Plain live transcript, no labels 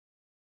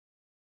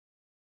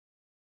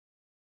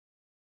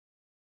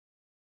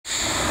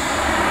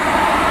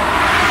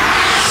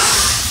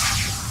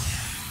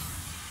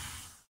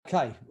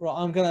Okay, right.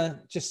 I'm going to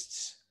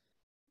just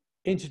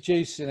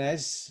introduce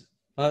Ines,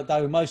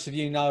 though most of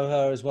you know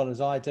her as well as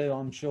I do,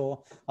 I'm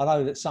sure. I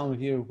know that some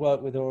of you have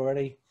worked with her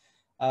already.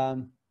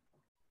 But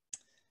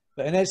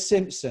Ines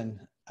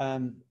Simpson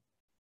has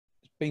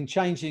been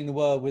changing the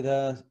world with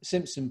her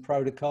Simpson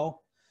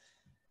Protocol.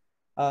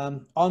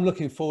 I'm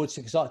looking forward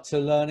to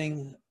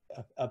learning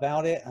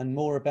about it and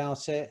more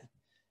about it.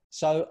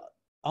 So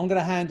I'm going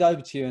to hand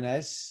over to you,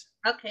 Ines.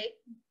 Okay.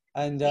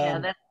 And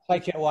Yeah,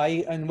 take it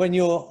away. And when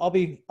you're, I'll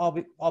be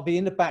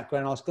in the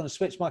background. I was going to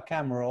switch my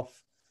camera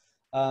off,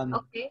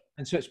 okay.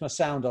 and switch my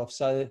sound off.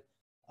 So,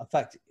 in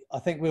fact, I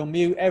think we'll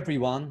mute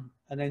everyone,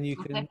 and then you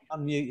can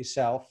unmute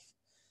yourself,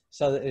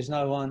 so that there's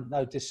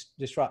no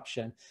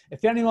disruption.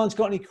 If anyone's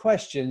got any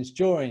questions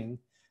during,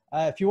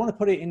 if you want to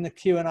put it in the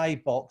Q&A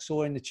box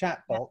or in the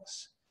chat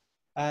box,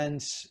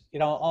 and you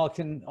know, I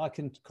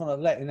can kind of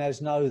let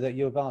Ines know that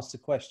you've asked a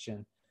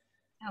question.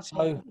 Okay.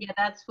 So yeah,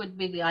 that would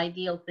be the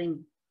ideal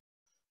thing.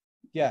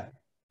 Yeah.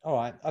 All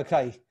right.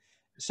 Okay.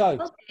 So,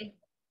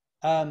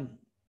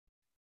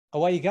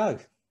 away you go.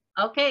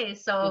 Okay.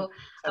 So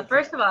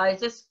first of all, I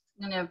was just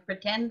going to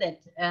pretend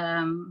that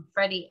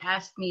Freddie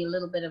asked me a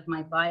little bit of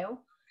my bio.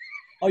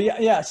 Oh yeah,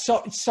 yeah.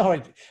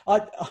 Sorry. I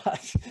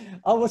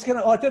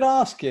did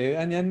ask you,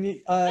 and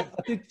then I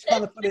did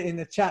kind of put it in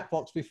the chat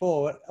box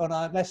before when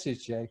I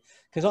messaged you,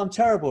 because I'm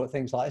terrible at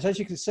things like this. As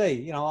you can see,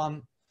 you know,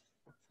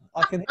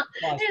 I can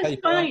hypnotize It's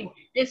people. fine.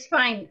 It's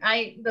fine.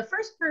 The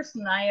first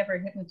person I ever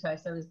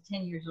hypnotized, I was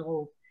 10 years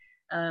old.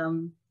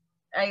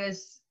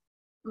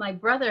 My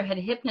brother had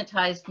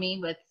hypnotized me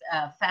with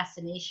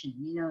fascination,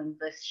 you know, and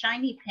the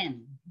shiny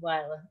pen,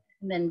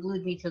 and then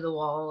glued me to the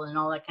wall and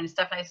all that kind of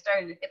stuff. I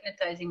started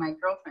hypnotizing my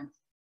girlfriends.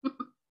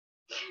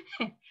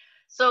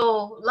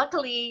 So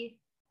luckily,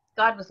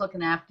 God was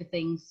looking after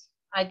things.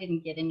 I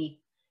didn't get any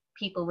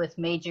people with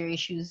major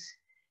issues,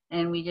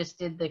 and we just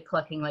did the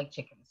clucking like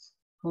chickens,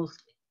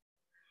 mostly.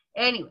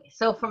 Anyway,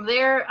 so from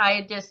there,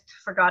 I just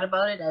forgot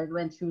about it. I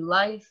went through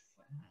life.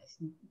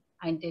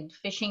 I did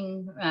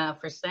fishing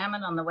for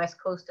salmon on the west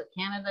coast of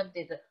Canada,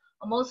 did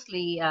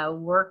mostly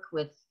work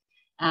with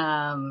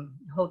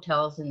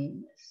hotels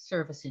and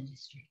service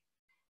industry.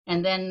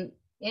 And then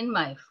in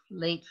my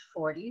late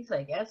 40s,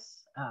 I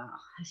guess,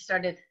 I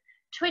started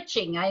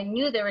twitching. I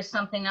knew there was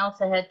something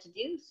else I had to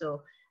do.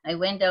 So I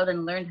went out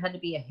and learned how to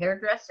be a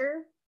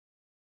hairdresser.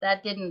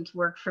 That didn't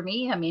work for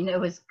me. I mean, it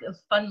was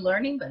fun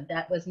learning, but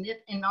that wasn't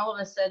it. And all of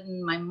a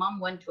sudden, my mom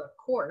went to a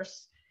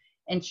course,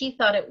 and she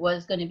thought it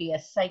was going to be a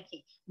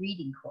psychic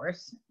reading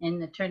course,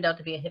 and it turned out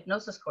to be a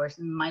hypnosis course.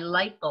 And my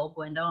light bulb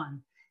went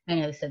on,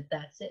 and I said,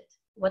 "That's it.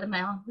 What the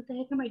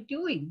heck am I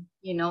doing?"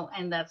 You know,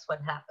 and that's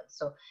what happened.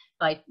 So,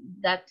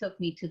 that took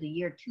me to the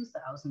year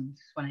 2000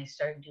 when I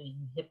started doing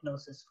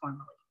hypnosis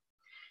formally.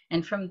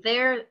 And from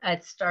there,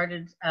 it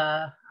started.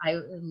 I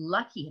was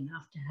lucky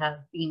enough to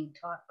have been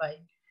taught by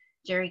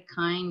Jerry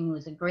Kine, who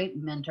was a great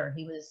mentor.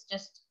 He was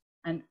just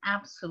an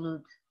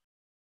absolute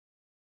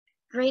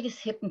greatest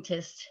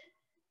hypnotist,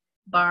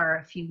 bar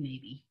a few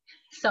maybe,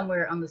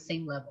 somewhere on the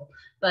same level.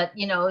 But,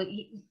 you know,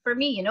 for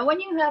me, you know, when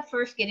you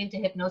first get into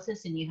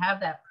hypnosis and you have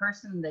that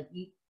person that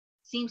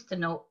seems to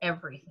know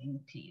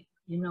everything to you,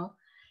 you know,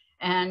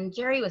 and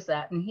Jerry was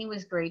that, and he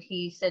was great.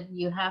 He said,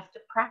 you have to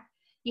practice,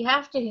 you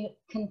have to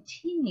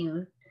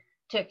continue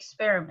to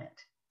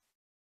experiment.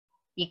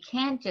 You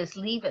can't just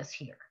leave us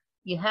here.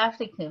 You have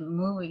to keep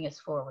moving us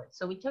forward.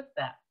 So we took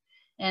that.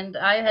 And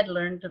I had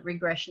learned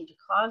regression to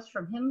cause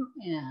from him,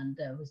 and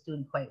was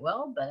doing quite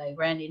well, but I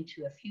ran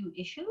into a few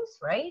issues,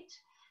 right?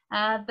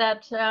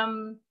 That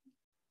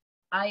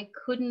I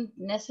couldn't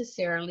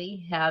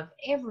necessarily have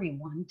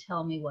everyone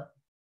tell me what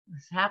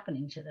was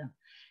happening to them.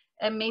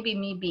 And maybe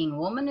me being a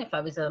woman, if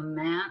I was a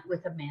man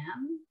with a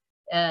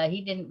man,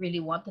 he didn't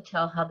really want to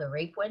tell how the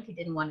rape went. He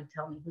didn't want to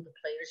tell me who the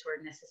players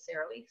were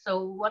necessarily.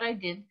 So what I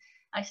did,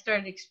 I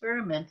started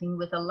experimenting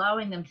with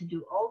allowing them to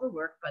do all the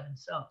work by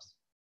themselves,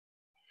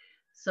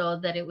 so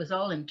that it was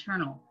all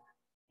internal,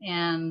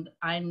 and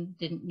I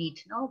didn't need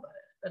to know about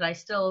it, but I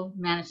still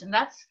managed. And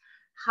that's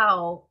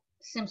how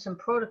Simpson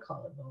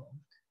Protocol evolved,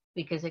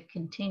 because it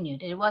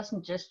continued. It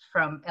wasn't just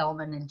from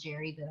Elman and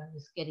Jerry that I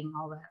was getting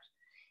all that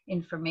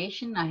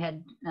information. I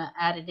had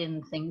added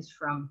in things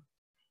from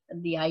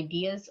the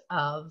ideas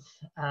of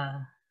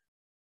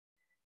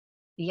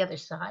the other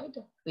side,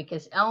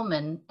 because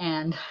Elman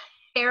and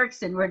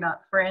Erickson were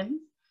not friends,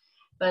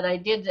 but I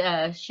did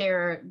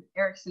share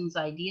Erickson's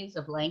ideas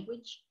of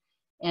language.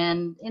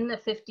 And in the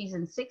 50s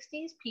and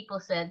 60s, people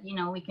said, you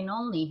know, we can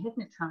only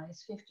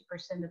hypnotize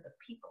 50% of the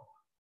people.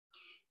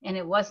 And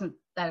that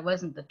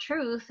wasn't the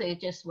truth. It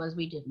just was,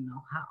 we didn't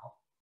know how.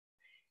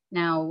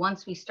 Now,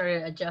 once we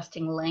started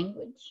adjusting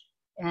language,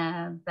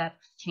 that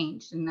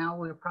changed. And now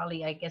we're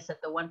probably, I guess,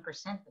 at the 1%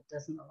 that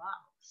doesn't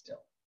allow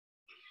still.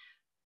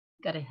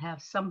 Got to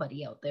have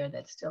somebody out there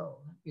that's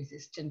still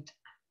resistant,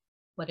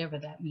 whatever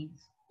that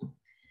means.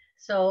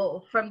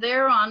 So from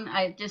there on,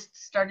 I just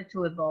started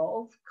to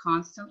evolve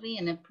constantly.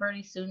 And then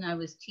pretty soon I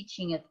was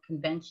teaching at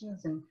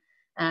conventions, and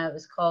it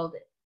was called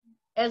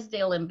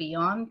Esdale and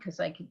beyond, because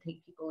I can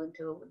take people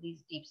into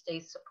these deep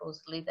states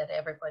supposedly that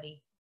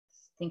everybody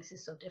thinks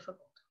is so difficult.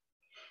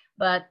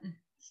 But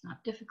it's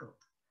not difficult.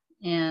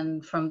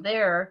 And from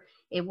there,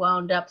 it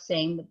wound up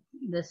saying,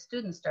 the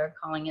students started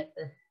calling it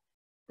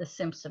the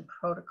Simpson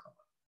Protocol.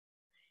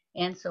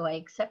 And so I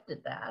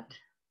accepted that,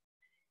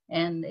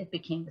 and it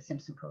became the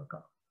Simpson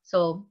Protocol.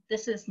 So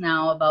this is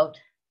now about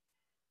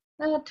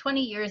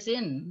 20 years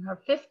in, or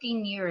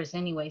 15 years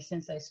anyway,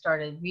 since I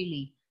started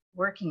really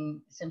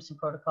working Simpson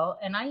Protocol,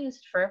 and I use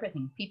it for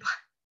everything.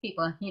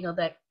 People, you know,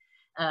 that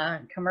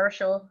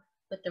commercial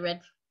with the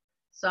red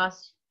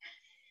sauce,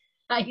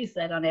 I use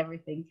that on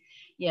everything.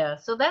 Yeah,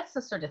 so that's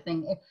the sort of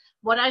thing.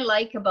 What I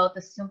like about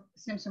the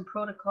Simpson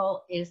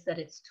Protocol is that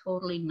it's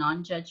totally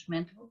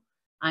non-judgmental.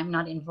 I'm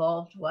not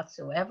involved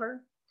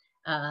whatsoever.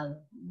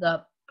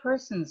 The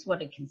person's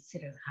what I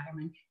consider the higher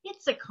mind.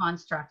 It's a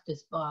construct,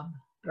 as Bob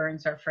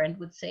Burns, our friend,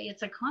 would say.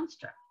 It's a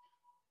construct.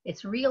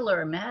 It's real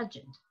or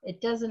imagined.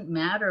 It doesn't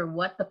matter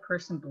what the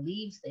person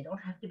believes. They don't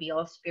have to be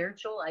all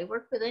spiritual. I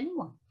work with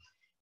anyone.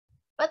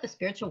 But the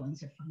spiritual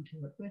ones are fun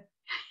to work with.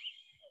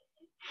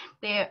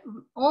 They're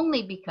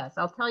only because,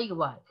 I'll tell you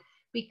why.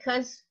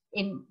 Because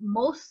in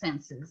most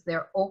senses,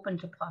 they're open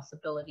to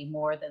possibility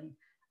more than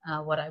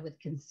what I would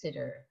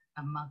consider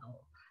a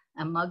muggle.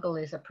 A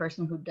muggle is a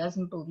person who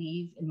doesn't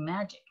believe in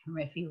magic, or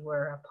if you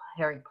were a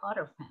Harry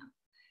Potter fan.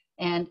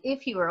 And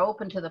if you are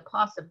open to the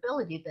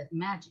possibility that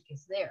magic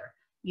is there,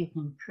 you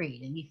can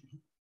create anything.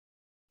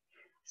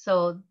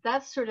 So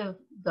that's sort of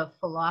the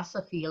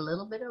philosophy, a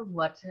little bit of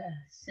what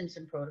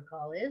Simpson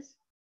Protocol is.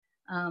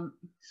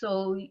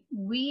 So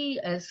we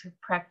as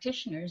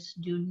practitioners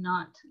do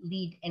not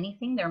lead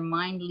anything. Their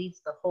mind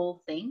leads the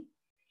whole thing.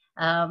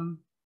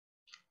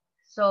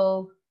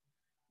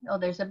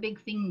 There's a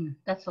big thing.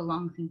 That's a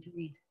long thing to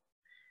read.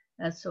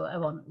 So I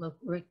won't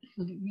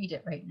read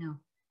it right now.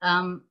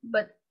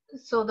 But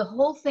so the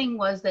whole thing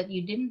was that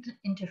you didn't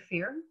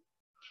interfere.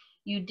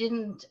 You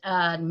didn't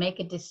make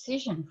a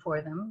decision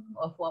for them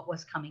of what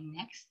was coming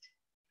next.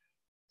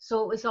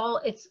 So it's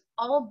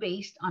all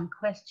based on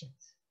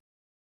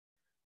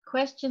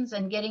questions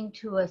and getting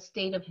to a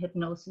state of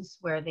hypnosis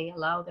where they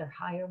allow their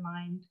higher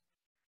mind.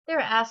 There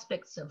are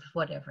aspects of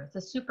whatever. The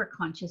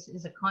superconscious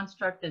is a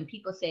construct, and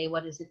people say,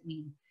 what does it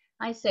mean?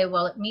 I say,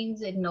 well, it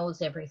means it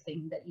knows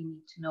everything that you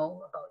need to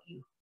know about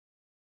you.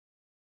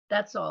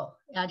 That's all.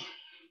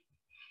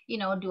 You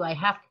know,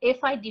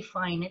 if I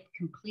define it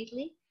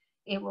completely,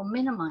 it will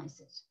minimize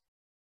it.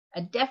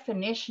 A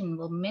definition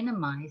will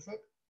minimize it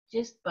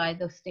just by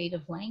the state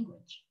of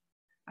language.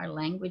 Our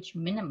language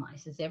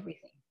minimizes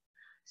everything.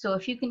 So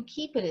if you can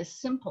keep it as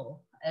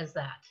simple as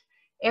that,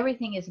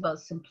 everything is about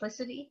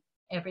simplicity.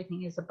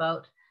 Everything is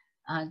about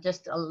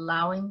just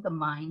allowing the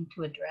mind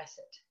to address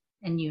it.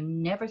 And you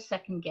never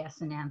second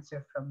guess an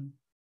answer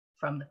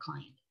from the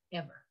client,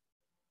 ever.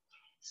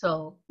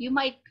 So you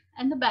might,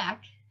 in the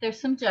back,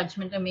 there's some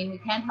judgment. I mean, we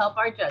can't help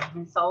our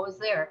judgment. It's always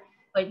there.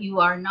 But you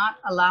are not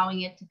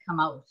allowing it to come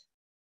out.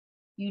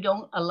 You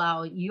don't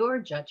allow your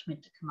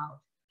judgment to come out.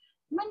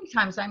 Many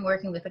times I'm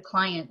working with a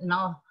client and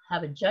I'll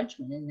have a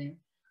judgment in there.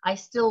 I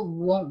still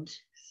won't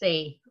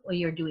say, oh,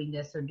 you're doing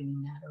this or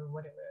doing that or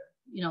whatever.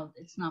 You know,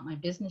 it's not my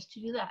business to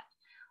do that.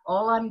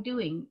 All I'm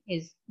doing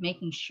is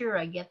making sure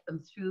I get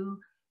them through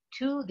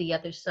to the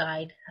other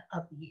side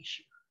of the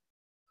issue.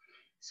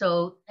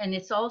 So, and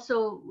it's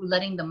also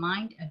letting the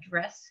mind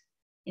address,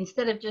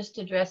 instead of just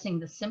addressing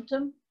the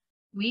symptom,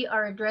 we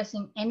are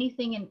addressing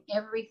anything and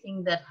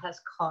everything that has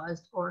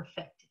caused or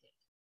affected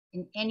it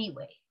in any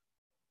way.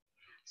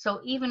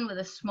 So even with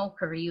a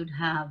smoker, you'd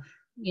have,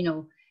 you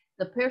know,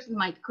 the person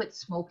might quit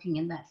smoking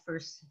in that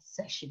first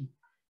session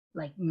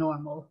like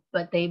normal,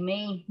 but they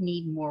may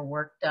need more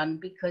work done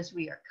because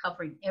we are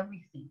covering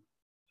everything,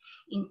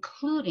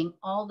 including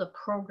all the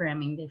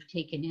programming they've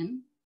taken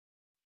in,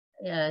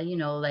 you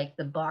know, like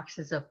the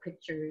boxes of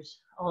pictures,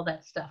 all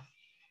that stuff,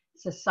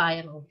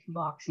 societal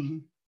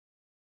boxing,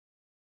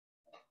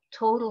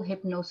 total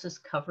hypnosis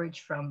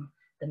coverage from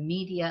the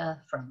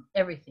media, from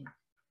everything.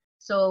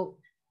 So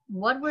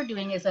what we're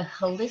doing is a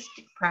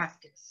holistic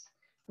practice.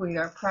 We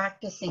are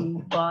practicing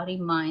body,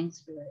 mind,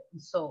 spirit,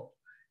 and soul.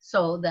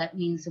 So that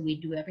means that we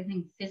do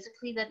everything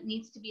physically that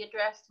needs to be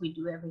addressed. We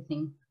do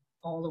everything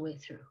all the way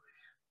through.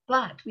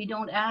 But we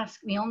don't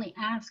ask, we only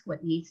ask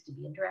what needs to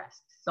be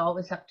addressed. It's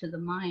always up to the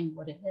mind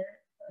what it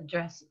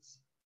addresses.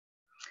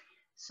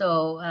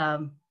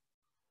 So,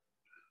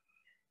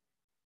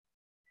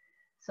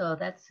 so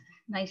that's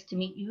nice to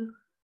meet you.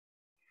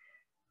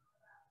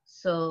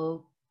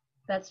 So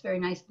that's very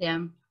nice,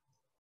 Dan.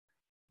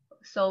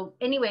 So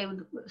anyway,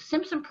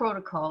 Simpson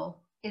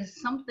Protocol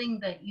is something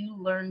that you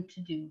learn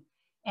to do.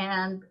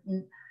 And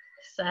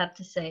sad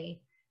to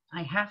say,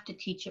 I have to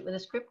teach it with a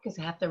script because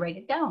I have to write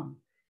it down.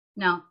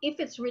 Now,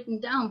 if it's written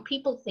down,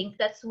 people think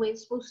that's the way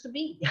it's supposed to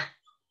be.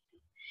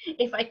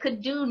 If I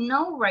could do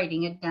no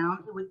writing it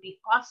down, it would be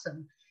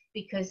awesome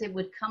because it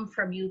would come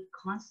from you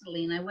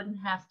constantly and I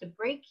wouldn't have to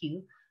break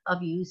you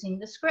of using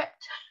the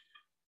script.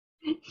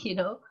 you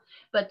know.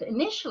 But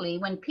initially,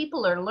 when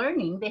people are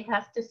learning, they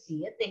have to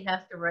see it, they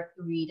have to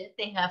read it,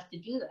 they have to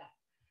do that.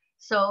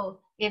 So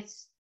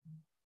it's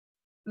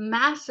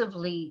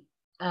massively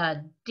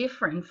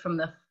different from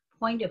the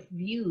point of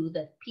view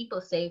that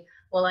people say,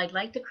 well, I'd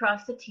like to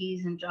cross the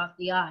T's and dot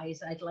the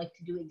I's. I'd like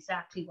to do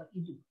exactly what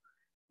you do.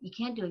 You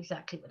can't do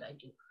exactly what I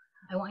do.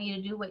 I want you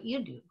to do what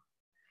you do.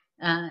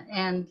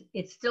 And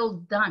it's still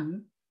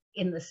done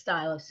in the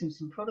style of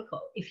Simpson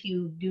Protocol. If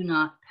you do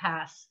not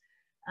pass,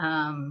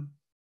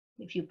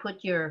 if you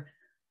put your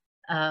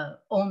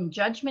own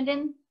judgment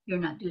in, you're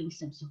not doing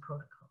Simpson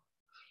Protocol.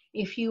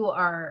 If you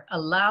are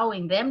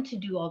allowing them to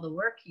do all the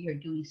work, you're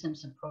doing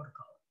Simpson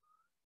Protocol.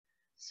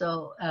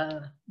 So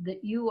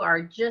that you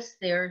are just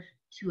there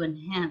to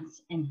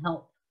enhance and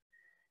help.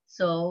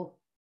 So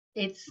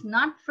it's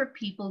not for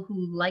people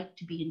who like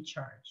to be in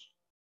charge.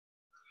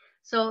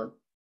 So,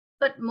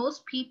 but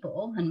most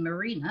people, and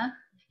Marina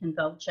can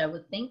vouch, I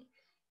would think,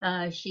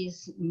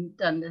 she's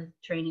done the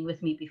training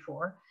with me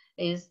before,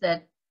 is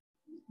that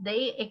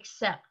they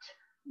accept,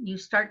 you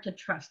start to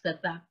trust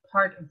that that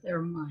part of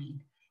their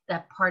mind,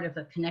 that part of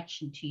a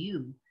connection to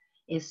you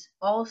is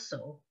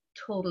also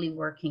totally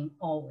working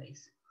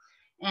always.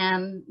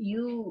 And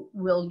you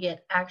will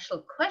get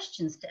actual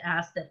questions to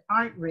ask that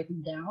aren't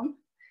written down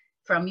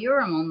from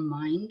your own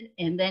mind.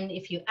 And then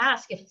if you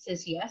ask, if it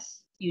says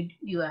yes,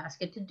 you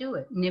ask it to do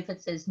it. And if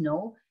it says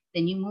no,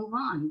 then you move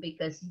on,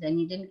 because then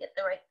you didn't get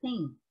the right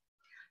thing.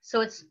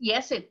 So it's,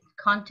 yes, it's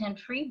content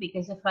free,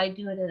 because if I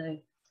do it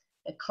at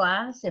a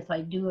class, if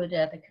I do it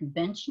at a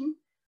convention,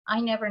 I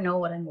never know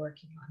what I'm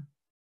working on.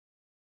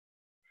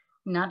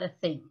 Not a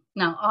thing.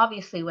 Now,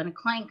 obviously, when a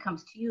client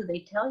comes to you, they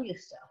tell you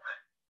stuff.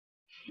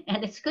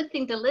 And it's a good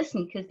thing to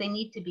listen, because they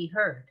need to be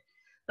heard.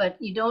 But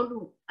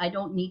I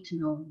don't need to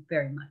know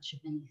very much of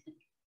anything.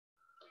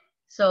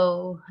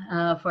 So,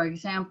 for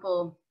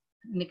example,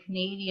 in the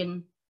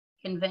Canadian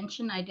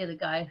convention, I did a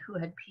guy who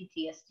had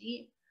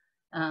PTSD.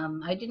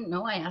 I didn't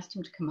know. I asked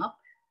him to come up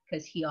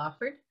because he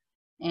offered.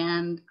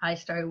 And I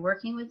started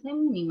working with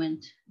him, and he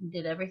went and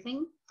did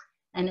everything.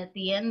 And at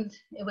the end,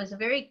 it was a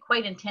very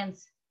quite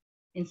intense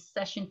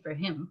session for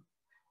him.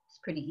 It's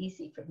pretty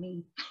easy for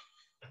me,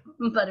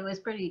 but it was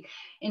pretty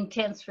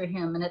intense for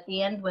him. And at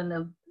the end, when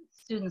the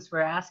students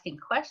were asking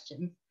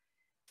questions,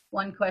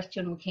 one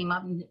question came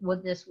up,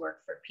 would this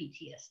work for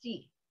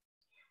PTSD?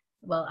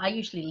 Well, I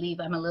usually leave,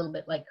 I'm a little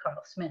bit like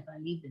Carl Smith, I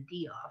leave the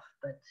D off,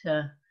 but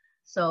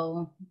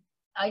so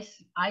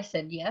I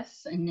said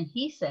yes, and then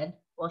he said,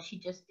 well, she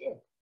just did.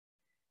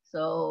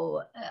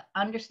 So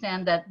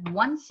understand that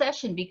one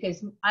session,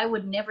 because I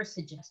would never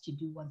suggest you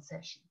do one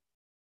session,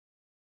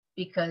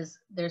 because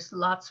there's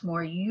lots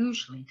more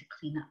usually to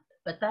clean up.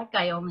 But that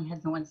guy only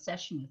had one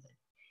session with it.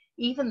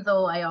 Even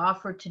though I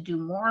offered to do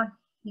more,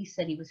 he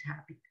said he was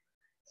happy.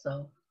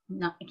 So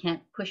I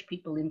can't push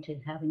people into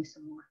having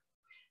some more.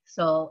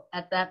 So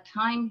at that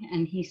time,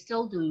 and he's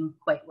still doing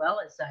quite well,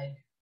 as I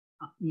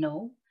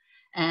know.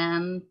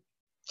 And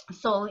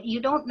so you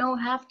don't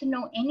have to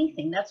know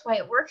anything. That's why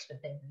it works with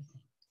everything.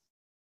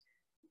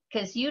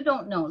 Because you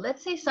don't know.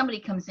 Let's say somebody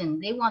comes in,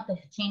 they want to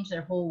change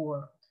their whole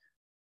world,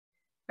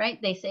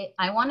 right? They say,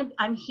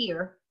 I'm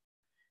here,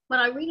 but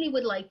I really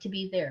would like to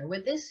be there,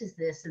 where this is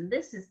this and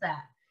this is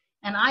that.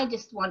 And I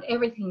just want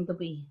everything to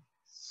be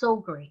so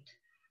great.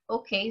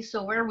 Okay,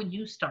 so where would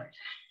you start,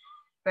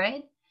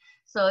 right?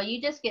 So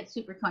you just get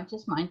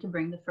superconscious mind to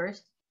bring the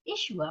first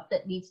issue up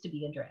that needs to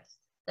be addressed.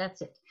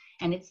 That's it.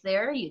 And it's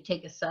there. You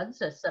take a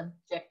SUDS, a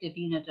subjective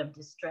unit of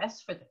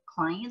distress, for the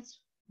client's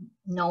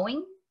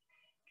knowing,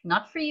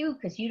 not for you,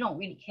 because you don't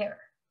really care,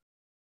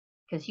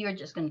 because you're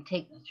just going to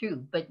take them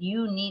through. But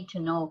you need to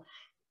know.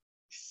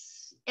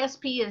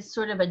 SP is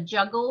sort of a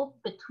juggle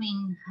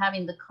between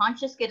having the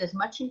conscious get as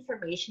much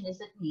information as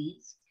it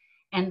needs,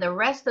 and the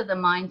rest of the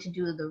mind to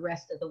do the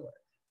rest of the work.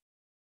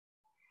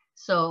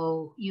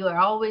 So you are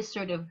always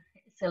sort of,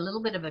 it's a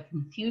little bit of a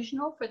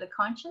confusional for the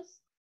conscious.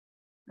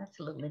 That's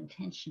a little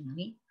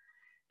intentionally,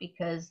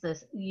 because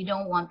you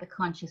don't want the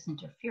conscious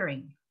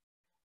interfering.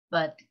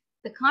 But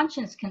the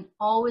conscience can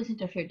always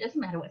interfere. It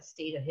doesn't matter what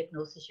state of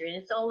hypnosis you're in.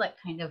 It's all that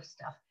kind of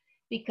stuff,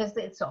 because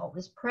it's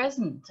always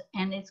present,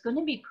 and it's going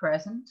to be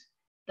present.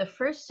 The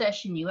first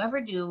session you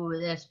ever do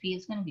with SP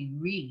is going to be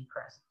really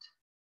present.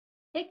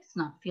 It's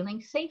not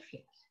feeling safe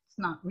yet. It's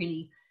not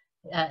really,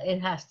 it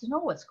has to know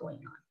what's going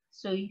on.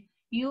 So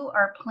you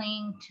are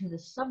playing to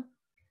the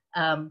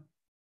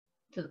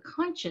to the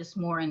conscious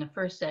more in the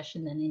first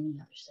session than any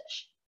other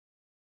session,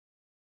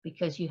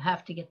 because you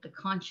have to get the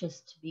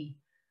conscious to be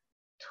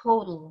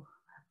total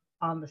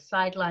on the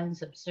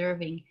sidelines,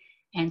 observing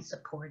and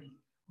supporting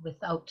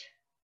without.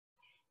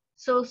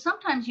 So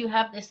sometimes you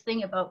have this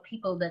thing about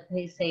people that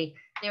they say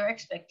their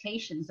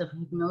expectations of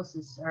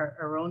hypnosis are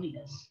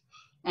erroneous.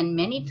 And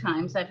many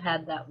times I've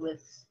had that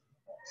with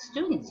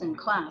students in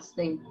class.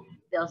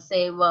 They'll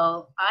say,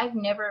 well, I've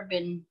never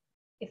been,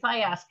 if I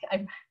ask,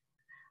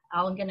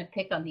 I'm going to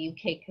pick on the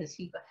UK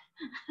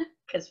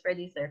because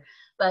Freddie's there.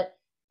 But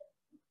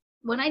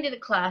when I did a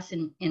class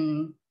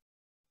in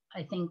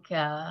I think,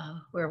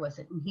 where was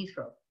it? In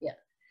Heathrow, yeah.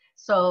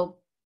 So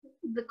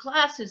the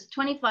class is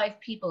 25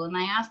 people, and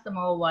I asked them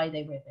all why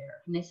they were there.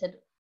 And they said,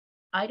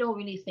 I don't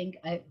really think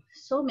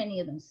so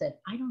many of them said,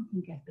 I don't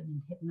think I've been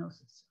in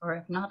hypnosis, or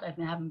if not, I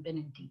haven't been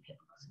in deep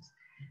hypnosis.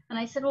 And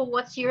I said, well,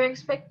 what's your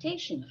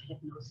expectation of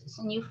hypnosis?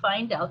 And you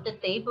find out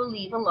that they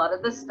believe a lot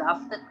of the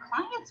stuff that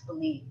clients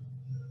believe.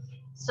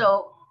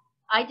 So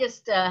I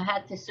just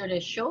had to sort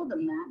of show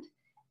them that.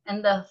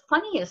 And the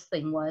funniest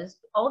thing was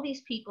all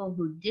these people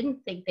who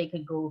didn't think they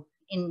could go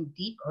in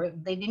deep, or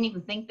they didn't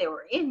even think they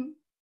were in,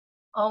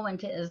 all went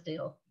to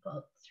Esdale,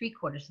 about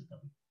 3/4 of them.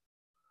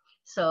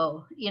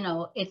 So, you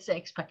know, it's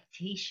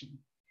expectation.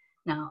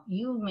 Now,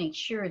 you make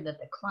sure that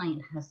the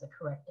client has the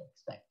correct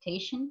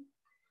expectation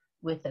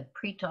with a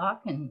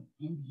pre-talk and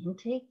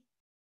intake,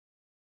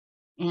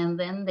 and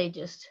then they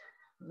just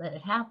let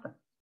it happen.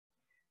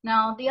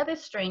 Now, the other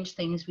strange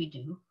things we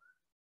do,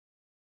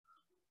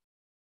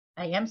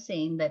 I am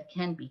saying that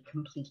can be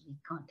completely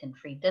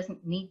content-free.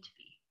 Doesn't need to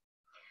be.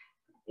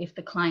 If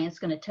the client's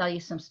going to tell you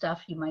some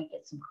stuff, you might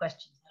get some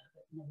questions out of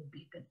it, and that would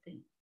be a good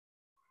thing.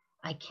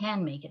 I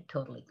can make it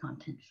totally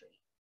content-free.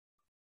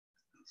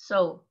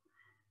 So,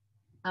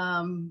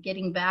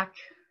 getting back,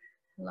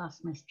 I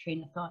lost my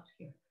train of thought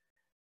here.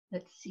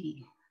 Let's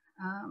see.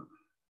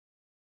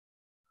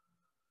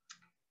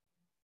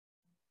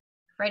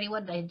 Freddie,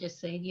 what did I just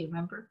say? Do you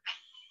remember?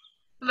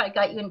 Have I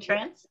got you in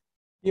trance?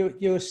 You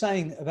were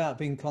saying about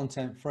being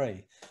content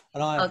free,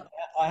 and I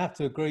have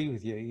to agree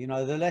with you. You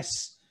know, the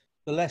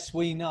less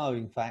we know,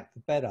 in fact,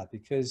 the better,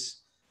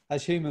 because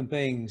as human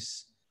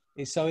beings,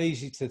 it's so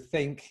easy to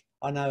think,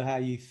 I know how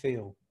you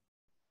feel.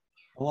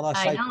 And what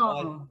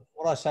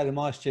I say to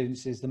my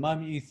students is, the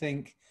moment you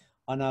think,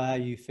 I know how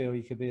you feel,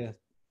 you could be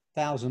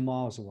 1,000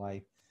 miles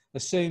away.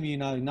 Assume you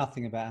know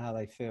nothing about how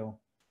they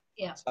feel.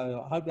 Yeah.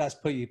 So I hope that's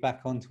put you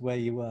back onto where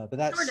you were. But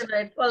that's sort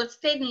of well, it's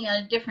taking me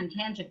on a different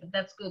tangent, but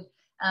that's good.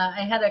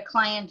 I had a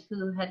client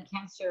who had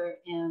cancer,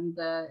 and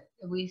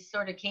we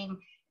sort of came.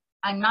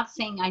 I'm not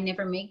saying I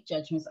never make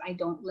judgments. I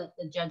don't let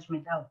the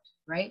judgment out,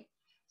 right?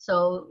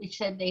 So it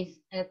said they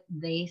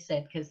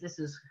said, because this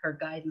is her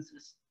guidance,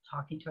 was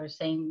talking to her,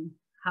 saying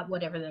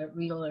whatever the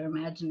real or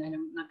imagined, and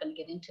I'm not going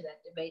to get into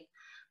that debate,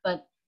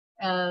 but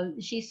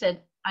she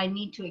said, I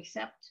need to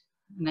accept.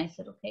 And I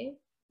said, okay.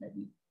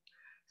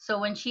 So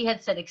when she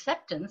had said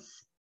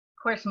acceptance,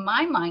 of course,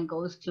 my mind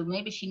goes to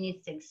maybe she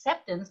needs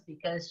acceptance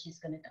because she's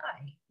going to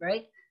die,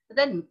 right? But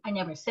then I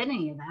never said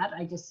any of that.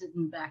 I just sit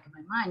in the back of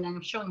my mind, and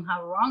I'm showing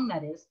how wrong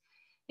that is,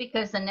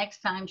 because the next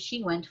time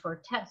she went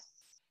for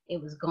tests,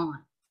 it was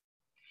gone.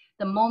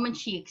 The moment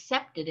she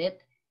accepted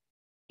it,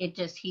 it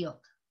just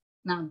healed.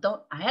 Now,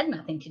 I had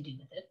nothing to do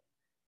with it.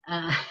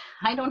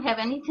 I don't have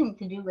anything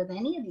to do with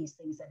any of these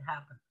things that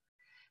happen,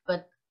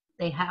 but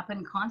they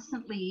happen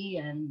constantly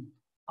and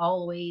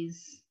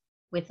always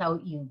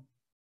without you,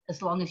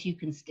 as long as you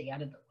can stay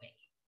out of the way,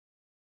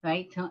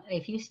 right?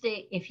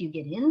 If you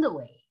get in the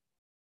way,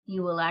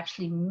 you will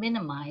actually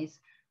minimize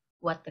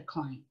what the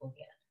client will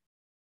get.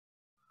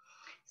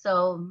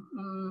 So,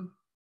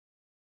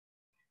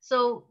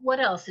 so what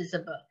else is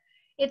about?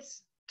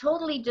 It's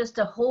totally just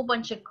a whole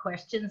bunch of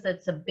questions.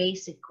 That's a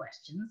basic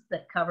questions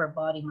that cover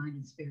body, mind,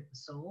 and spirit and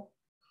soul.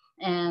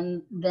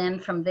 And then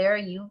from there,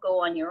 you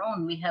go on your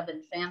own. We have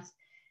advanced.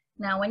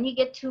 Now, when you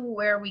get to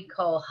where we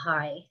call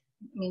high,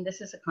 I mean,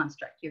 this is a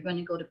construct. You're going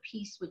to go to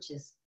peace, which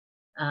is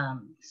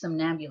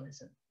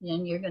somnambulism.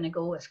 And you're going to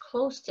go as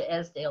close to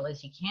Esdale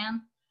as you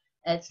can.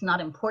 It's not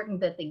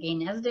important that they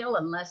gain Esdale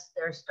unless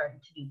they're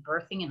starting to do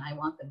birthing, and I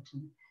want them to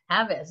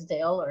have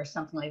Esdale or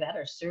something like that,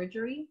 or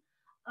surgery.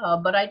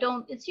 But I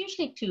don't, it's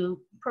usually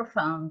too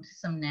profound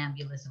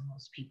somnambulism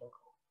most people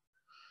go.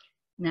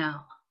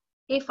 Now,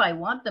 if I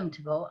want them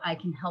to go, I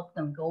can help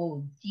them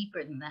go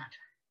deeper than that,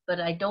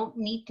 but I don't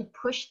need to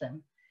push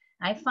them.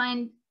 I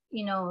find,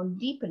 you know,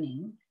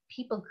 deepening,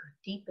 people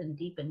deepen.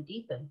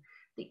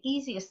 The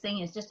easiest thing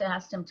is just to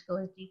ask them to go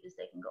as deep as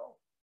they can go.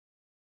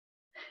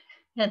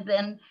 And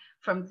then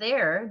from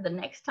there, the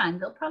next time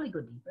they'll probably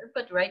go deeper,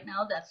 but right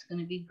now that's going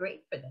to be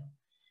great for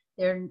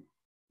them.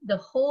 The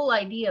whole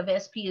idea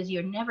of SP is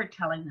you're never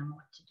telling them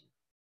what to do,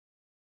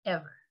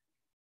 ever.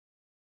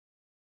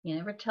 You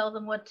never tell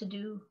them what to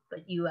do,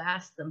 but you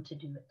ask them to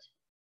do it.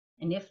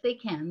 And if they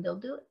can, they'll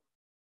do it.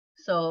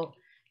 So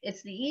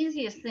it's the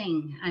easiest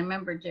thing. I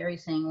remember Jerry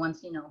saying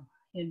once, you know,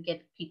 you'd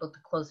get people to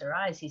close their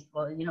eyes. He said,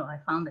 well, you know, I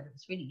found that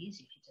it's really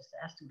easy if you just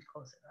ask them to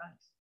close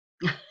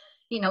their eyes.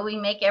 You know, we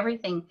make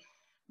everything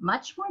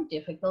much more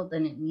difficult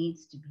than it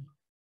needs to be.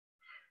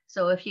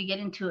 So if you get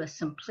into a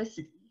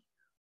simplicity,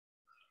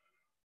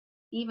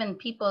 even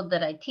people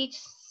that I teach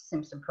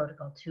Simpson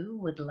Protocol to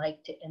would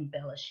like to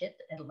embellish it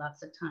at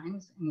lots of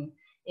times. And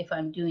if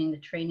I'm doing the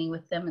training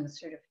with them and the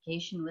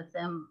certification with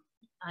them,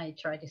 I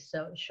try to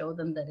show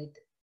them that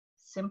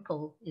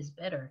simple is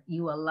better.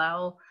 You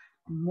allow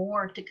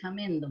more to come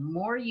in. The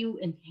more you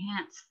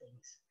enhance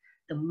things,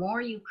 the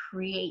more you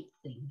create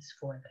things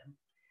for them,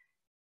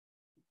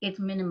 it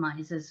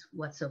minimizes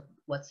what's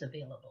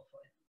available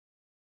for them.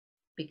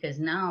 Because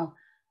now,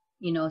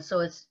 you know,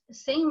 so it's the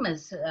same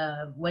as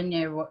when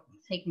you're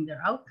taking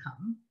their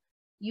outcome,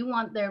 You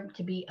want there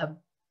to be a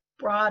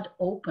broad,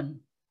 open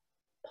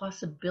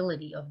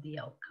possibility of the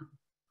outcome.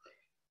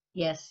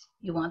 Yes,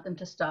 you want them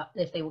to stop.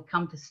 If they will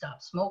come to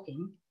stop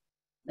smoking,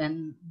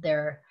 then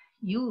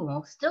you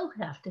will still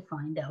have to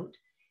find out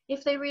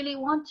if they really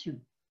want to,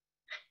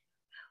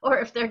 or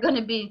if they're going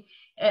to be.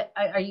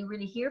 Are you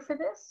really here for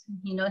this?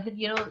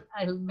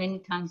 Many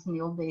times in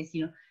the old days,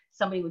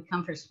 somebody would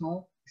come for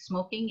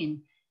smoking,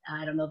 and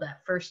I don't know,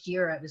 that first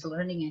year I was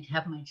learning, I'd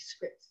have my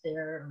scripts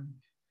there and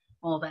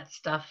all that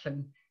stuff,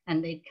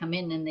 and they'd come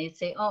in and they'd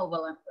say, oh,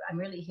 well, I'm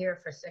really here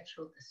for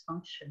sexual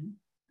dysfunction.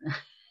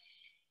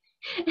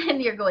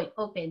 And you're going,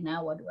 okay,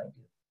 now what do I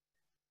do?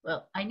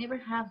 Well, I never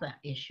have that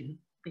issue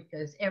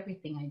because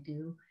everything I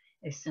do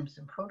is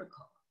Simpson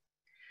Protocol.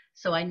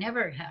 So I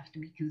never have to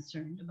be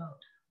concerned about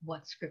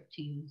what script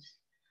to use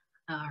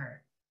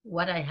or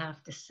what I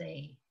have to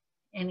say,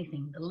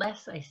 anything. The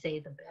less I say,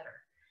 the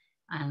better.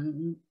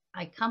 And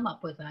I come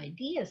up with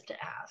ideas to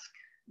ask.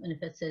 And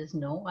if it says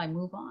no, I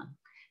move on.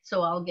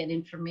 So I'll get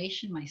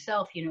information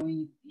myself,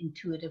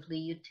 intuitively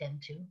you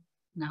tend to.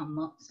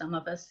 Now, some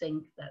of us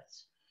think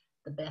that's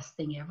the best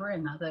thing ever,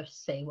 and others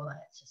say, well,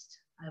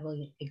 I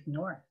will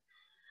ignore it.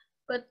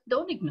 But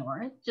don't ignore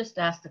it, just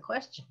ask the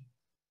question.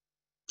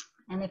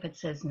 And if it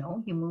says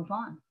no, you move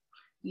on.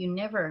 You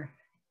never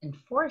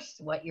enforce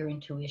what your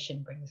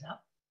intuition brings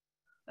up,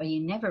 or you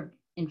never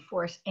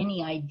enforce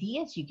any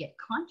ideas you get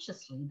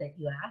consciously that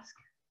you ask.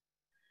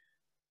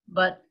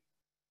 But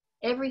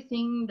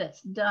everything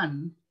that's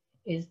done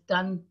is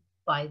done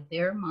by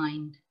their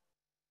mind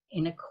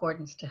in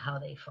accordance to how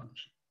they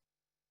function.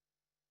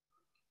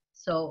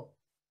 So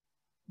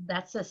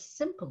that's as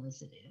simple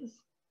as it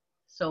is.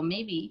 So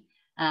maybe,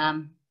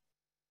 can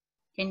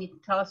you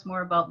tell us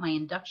more about my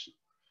induction?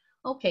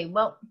 Okay,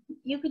 well,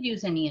 you could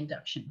use any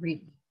induction,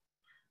 really.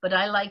 But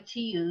I like to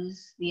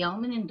use the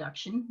element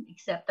induction,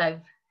 except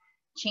I've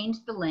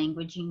changed the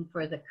languaging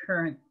for the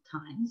current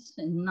times,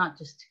 and not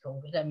just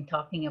COVID. I'm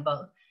talking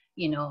about,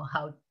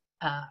 how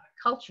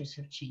cultures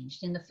have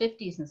changed. In the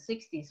 50s and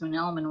 60s, when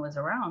element was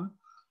around,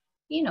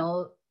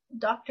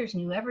 doctors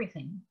knew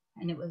everything.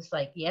 And it was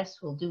like, yes,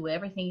 we'll do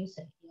everything you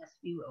say. Yes,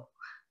 we will.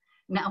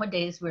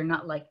 Nowadays, we're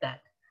not like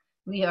that.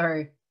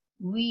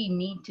 We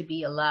need to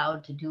be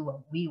allowed to do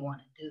what we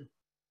want to do.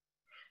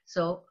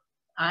 So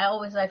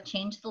I've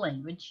changed the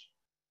language,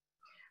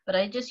 but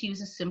I just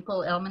use a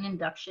simple element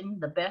induction.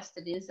 The best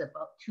it is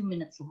about 2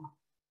 minutes long,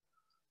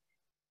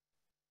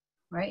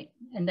 right?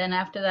 And then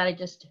after that, I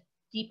just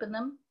deepen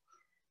them.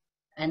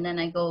 And then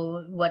I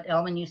go, what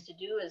Elman used to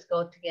do is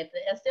go to get the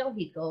SL,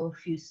 he'd go a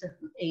few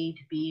A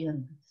to B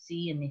and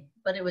C,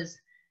 but it was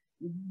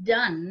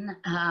done.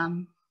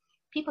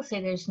 People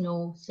say there's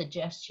no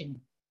suggestion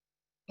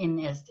in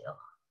SDL.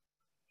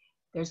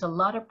 There's a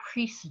lot of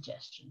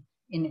pre-suggestion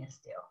in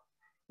SDL.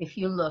 If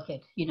you look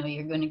at,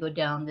 you're going to go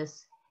down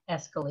this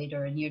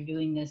escalator and you're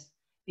doing this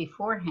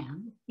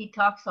beforehand, he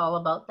talks all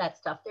about that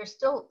stuff. There's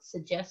still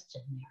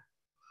suggestion there.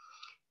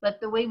 But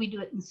the way we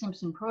do it in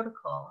Simpson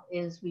Protocol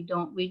is we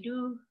go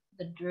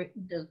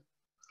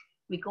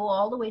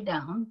all the way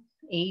down,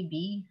 A,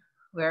 B,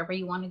 wherever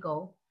you want to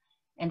go.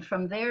 And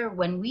from there,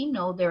 when we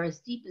know they're as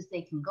deep as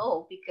they can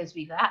go, because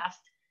we've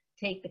asked,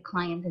 take the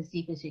client as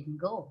deep as you can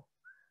go.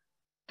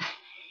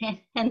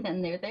 And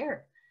then they're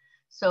there.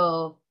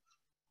 So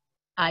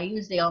I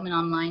use the element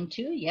online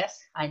too, yes.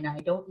 And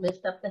I don't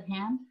lift up the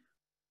hand.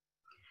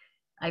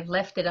 I've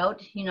left it out,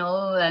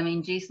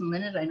 Jason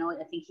Linnet, I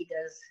think he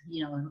does,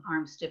 an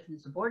arm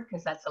stiffens the board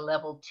because that's a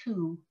level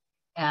 2,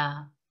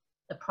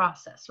 the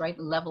process, right?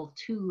 Level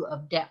 2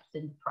 of depth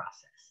in the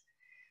process.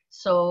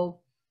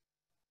 So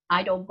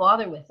I don't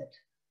bother with it.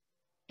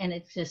 And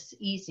it's just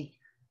easy.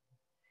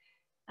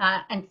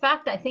 In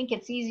fact, I think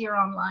it's easier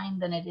online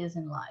than it is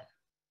in live.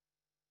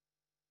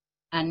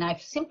 And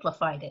I've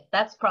simplified it.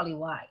 That's probably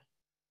why.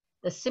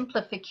 The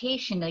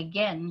simplification,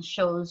 again,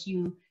 shows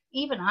you.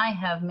 Even I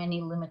have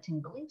many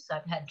limiting beliefs.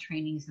 I've had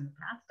trainings in the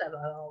past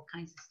about all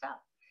kinds of stuff.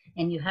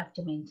 And you have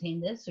to maintain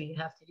this or you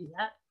have to do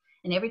that.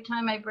 And every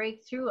time I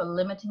break through a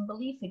limiting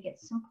belief, it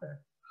gets simpler.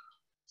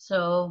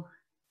 So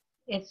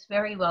it's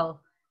very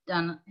well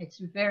done. It's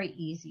very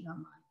easy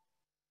online.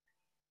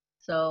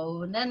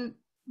 So then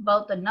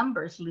about the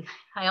numbers,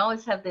 I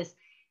always have this,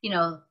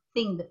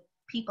 thing that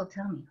people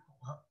tell me,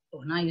 well,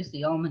 when I use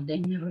the almond, they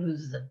never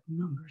lose the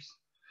numbers.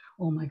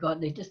 Oh my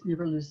God, they just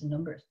never lose the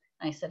numbers.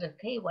 I said,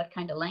 okay, what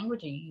kind of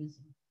language are you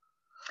using?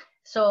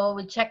 So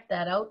we checked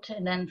that out.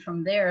 And then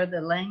from there,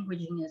 the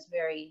languaging is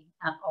very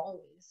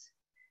always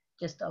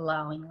just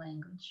allowing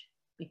language,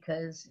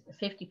 because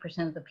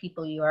 50% of the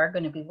people you are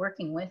going to be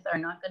working with are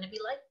not going to be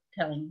like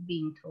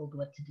being told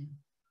what to do,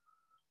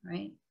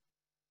 right?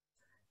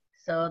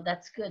 So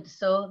that's good.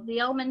 So the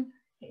element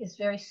is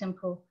very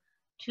simple,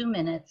 2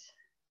 minutes.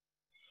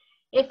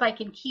 If I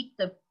can keep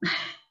the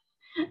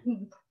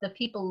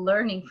people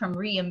learning from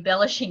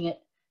re-embellishing it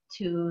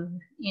to,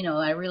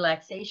 a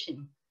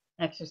relaxation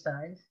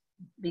exercise,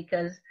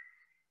 because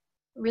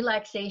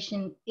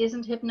relaxation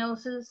isn't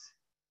hypnosis.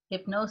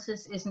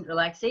 hypnosis isn't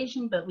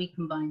relaxation, but we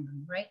combine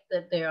them, right?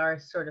 That they are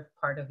sort of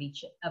part of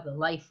each of the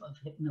life of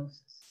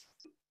hypnosis.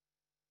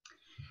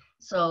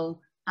 So,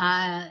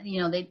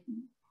 you know,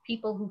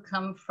 people who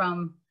come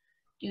from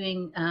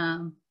doing,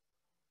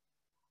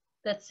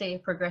 let's say, a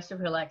progressive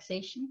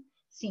relaxation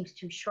seems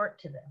too short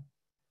to them.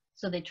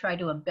 So they try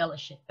to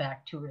embellish it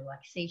back to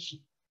relaxation.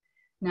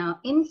 Now,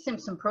 in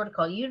Simpson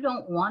Protocol, you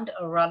don't want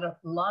a lot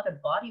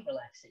of body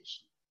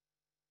relaxation,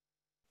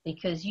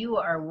 because you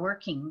are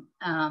working,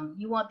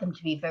 you want them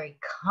to be very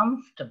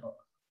comfortable.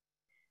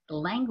 The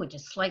language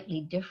is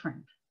slightly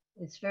different.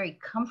 It's very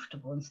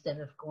comfortable instead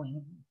of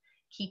going,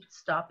 keep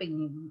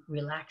stopping,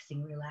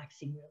 relaxing,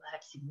 relaxing,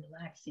 relaxing,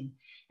 relaxing.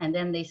 And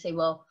then they say,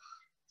 well,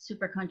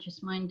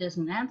 superconscious mind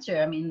doesn't answer.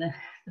 I mean, the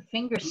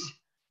fingers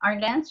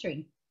aren't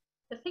answering.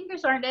 The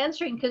fingers aren't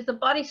answering because the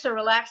body's so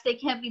relaxed they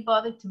can't be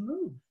bothered to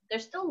move. They're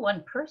still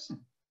one person.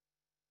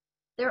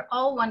 They're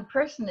all one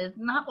person. It's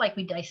not like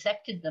we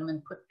dissected them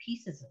and put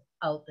pieces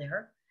out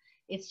there.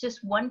 It's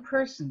just one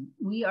person.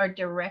 We are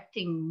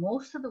directing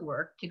most of the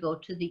work to go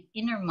to the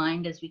inner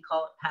mind, as we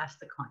call it, past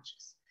the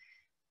conscious.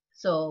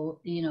 So,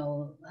 you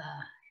know,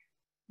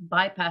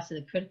 bypass of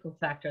the critical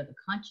factor of the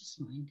conscious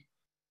mind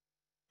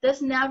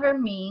does never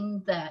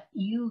mean that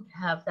you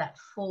have that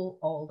full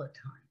all the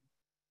time.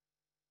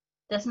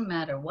 Doesn't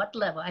matter what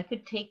level. I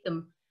could take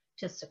them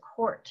to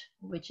Secourt,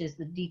 which is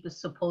the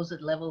deepest supposed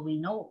level we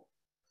know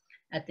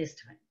at this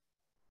time.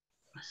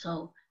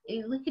 So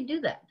we could do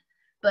that,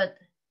 but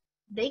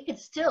they could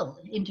still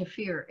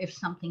interfere if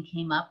something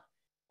came up.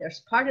 There's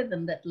part of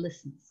them that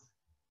listens.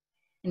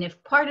 And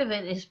if part of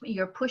it is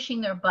you're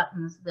pushing their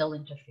buttons, they'll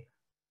interfere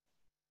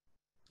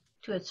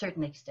to a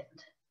certain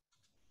extent.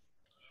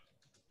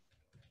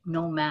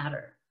 No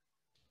matter.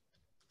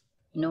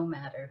 No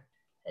matter.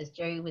 As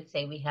Jerry would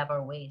say, we have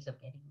our ways of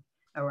getting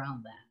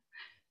around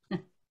that.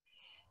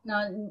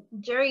 Now,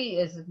 Jerry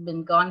has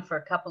been gone for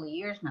a couple of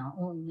years now,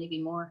 or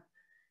maybe more.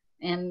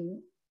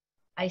 And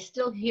I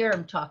still hear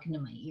him talking to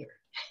my ear.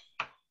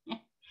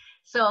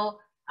 So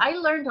I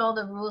learned all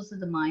the rules of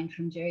the mind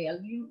from Jerry. I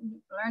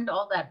learned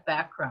all that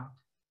background.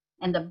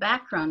 And the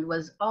background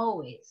was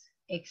always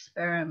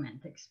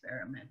experiment,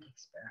 experiment,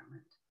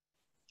 experiment.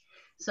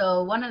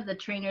 So one of the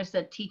trainers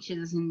that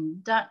teaches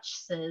in Dutch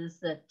says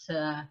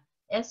that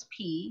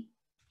SP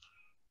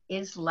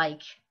is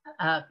like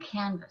a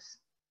canvas,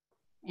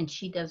 and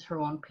she does her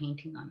own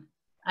painting on it.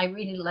 I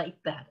really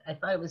liked that. I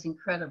thought it was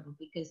incredible,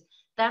 because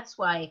that's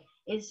why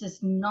it's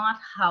just not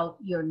how,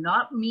 you're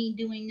not me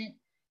doing it,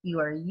 you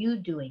are you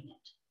doing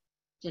it.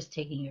 Just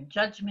taking your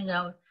judgment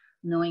out,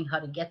 knowing how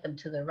to get them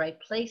to the right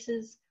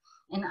places,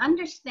 and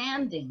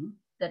understanding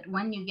that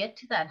when you get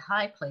to that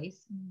high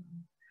place,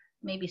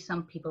 maybe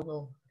some people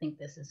will think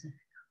this is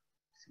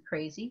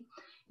crazy,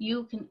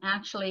 you can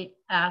actually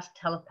ask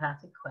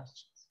telepathic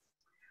questions.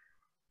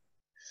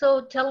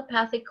 So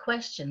telepathic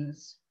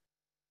questions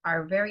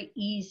are very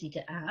easy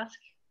to ask.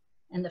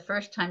 And the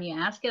first time you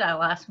ask it,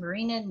 I'll ask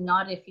Marina,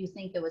 not if you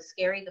think it was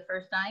scary the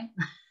first time,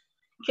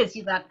 because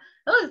you thought,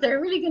 oh, is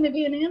there really going to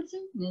be an answer?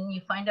 And then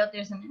you find out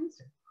there's an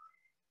answer.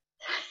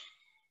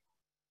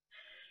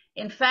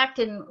 In fact,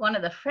 in one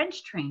of the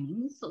French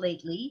trainings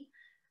lately,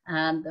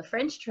 the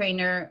French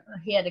trainer,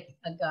 he had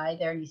a guy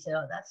there, and he said,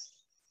 oh, that's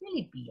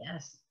really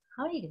BS.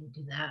 How are you going to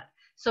do that?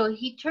 So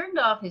he turned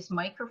off his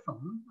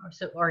microphone,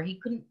 or he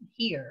couldn't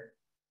hear,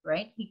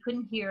 right? He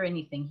couldn't hear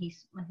anything.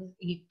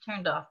 He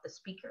turned off the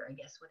speaker, I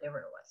guess, whatever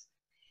it was.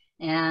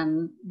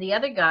 And the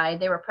other guy,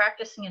 they were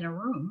practicing in a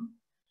room.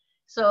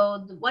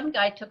 So the one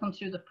guy took him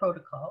through the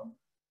protocol.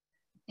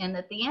 And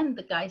at the end,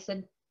 the guy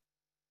said,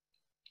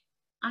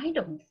 I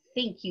don't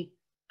think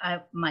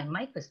my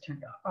mic was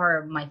turned off,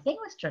 or my thing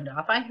was turned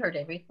off. I heard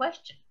every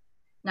question.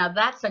 Now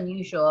that's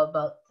unusual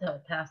about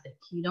telepathic.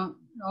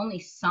 Only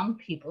some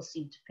people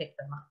seem to pick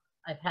them up.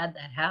 I've had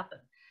that happen.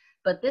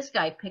 But this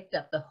guy picked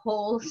up the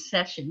whole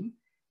session,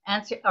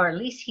 or at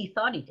least he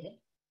thought he did.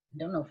 I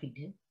don't know if he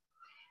did.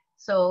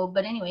 So,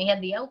 but anyway, he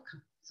had the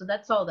outcome. So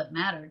that's all that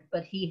mattered,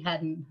 but he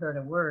hadn't heard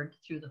a word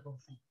through the whole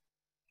thing.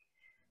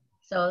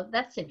 So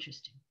that's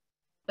interesting.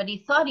 But he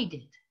thought he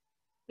did,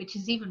 which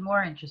is even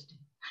more interesting.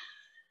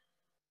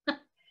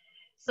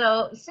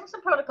 So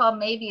Simpson Protocol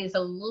maybe is a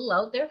little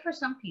out there for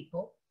some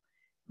people,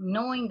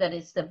 knowing that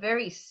it's the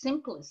very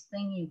simplest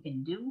thing you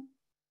can do.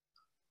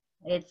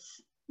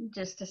 It's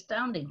just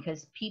astounding,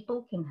 because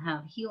people can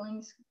have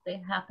healings.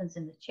 It happens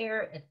in the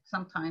chair. It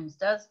sometimes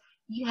does.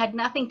 You had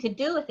nothing to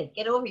do with it.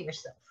 Get over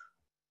yourself.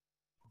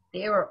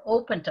 They were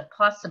open to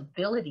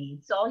possibility.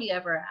 It's all you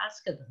ever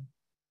ask of them,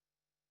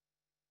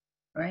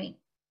 right?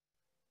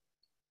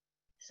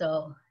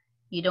 So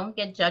you don't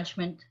get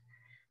judgment,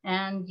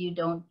 and you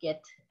don't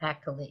get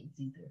accolades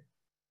either.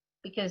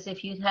 Because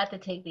if you had to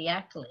take the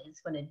accolades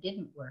when it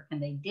didn't work,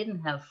 and they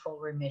didn't have full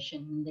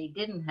remission, and they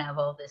didn't have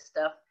all this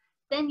stuff,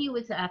 then you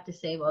would have to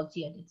say, well,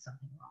 gee, I did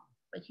something wrong.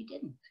 But you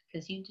didn't,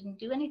 because you didn't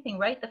do anything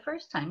right the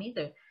first time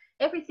either.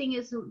 Everything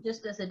is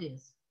just as it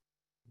is.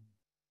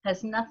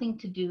 Has nothing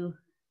to do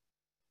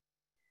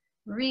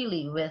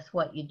really with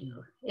what you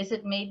do. Is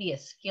it maybe a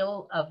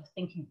skill of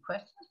thinking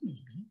questions?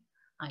 Maybe.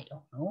 I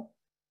don't know.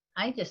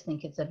 I just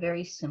think it's a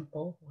very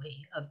simple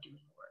way of doing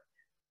work.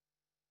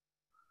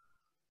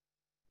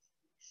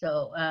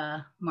 So,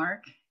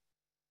 Mark,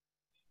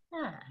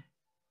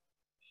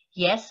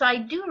 yes, I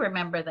do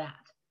remember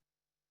that.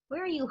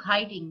 Where are you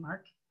hiding,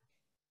 Mark?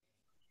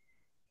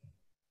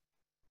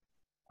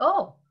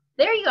 Oh,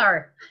 there you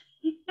are.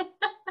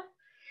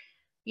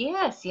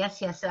 Yes,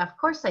 yes, yes. Of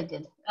course I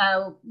did.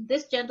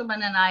 This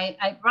gentleman and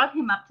I brought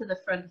him up to the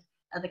front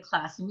of the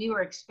class, and we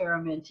were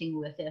experimenting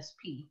with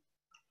SP.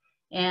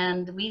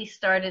 And we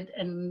started,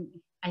 and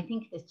I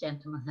think this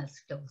gentleman has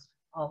skills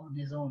all on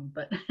his own,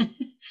 but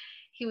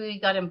we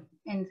got him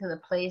into the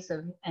place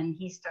of, and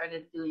he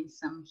started doing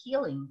some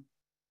healing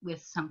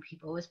with some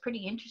people. It was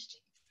pretty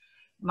interesting.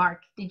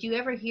 Mark, did you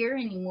ever hear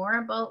any more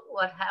about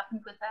what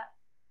happened with that?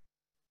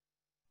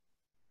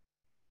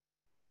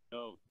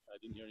 No, I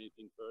didn't hear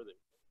anything further.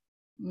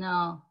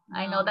 No,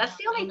 I know. That's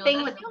the only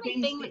thing with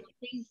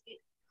things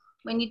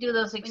when you do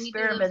those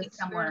experiments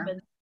somewhere.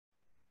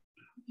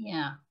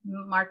 Yeah,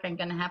 Mark, I'm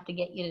going to have to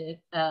get you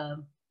to,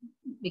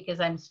 because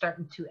I'm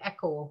starting to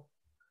echo.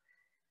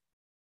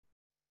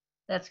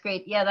 That's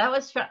great. Yeah, that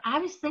was, I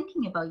was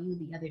thinking about you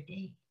the other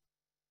day.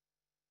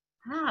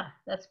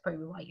 That's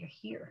probably why you're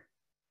here.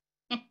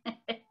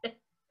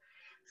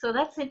 So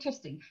that's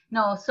interesting.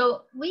 No,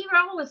 so we were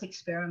always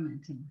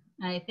experimenting.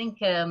 I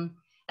think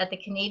at the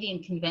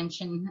Canadian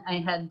convention, I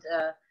had,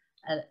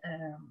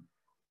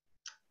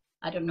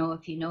 I don't know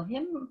if you know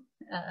him.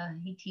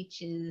 He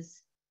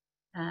teaches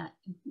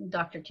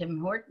Dr. Tim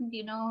Horton. Do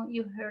you know,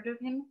 you've heard of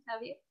him,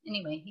 have you?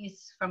 Anyway,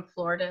 he's from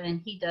Florida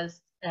and he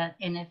does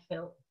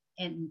NLP,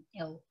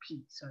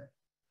 sorry.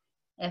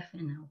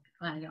 FNLP,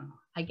 I don't know.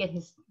 I get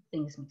his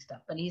things mixed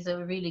up, but he's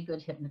a really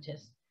good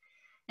hypnotist.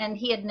 And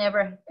he had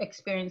never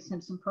experienced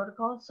Simpson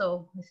Protocol,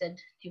 so I said,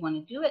 do you want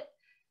to do it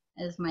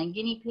as my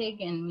guinea pig?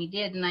 And we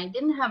did, and I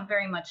didn't have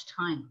very much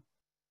time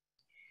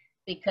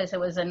because it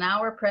was an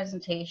hour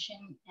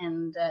presentation,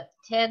 and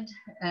Ted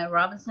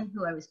Robinson,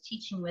 who I was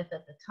teaching with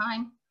at the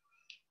time,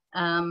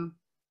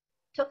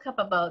 took up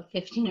about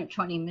 15 or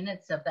 20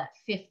 minutes of that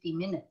 50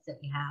 minutes that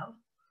we have.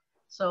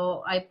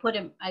 So I put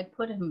him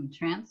in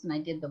trance, and I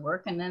did the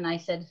work, and then I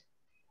said,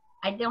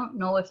 I don't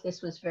know if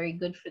this was very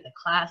good for the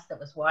class that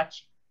was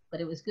watching, but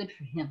it was good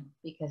for him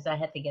because I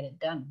had to get it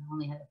done. I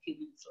only had a few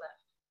minutes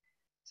left.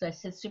 So I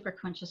said,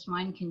 Superconscious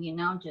Mind, can you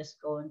now just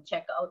go and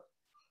check out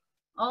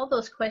all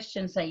those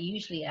questions I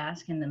usually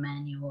ask in the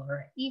manual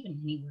or even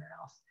anywhere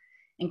else?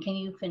 And can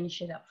you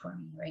finish it up for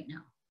me right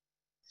now?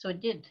 So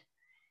it did.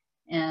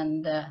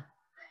 And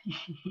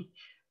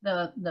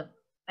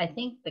I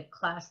think the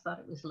class thought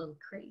it was a little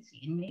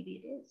crazy, and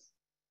maybe it is.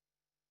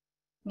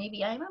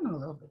 Maybe I am a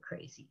little bit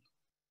crazy,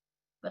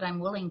 but I'm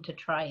willing to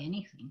try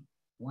anything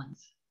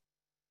once,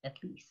 at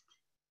least.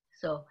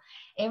 So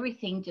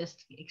everything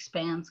just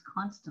expands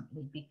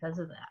constantly because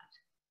of that.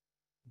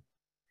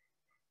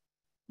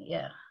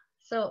 Yeah.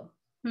 So,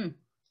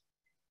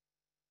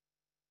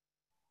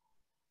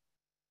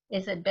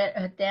 is it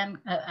then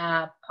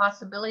a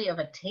possibility of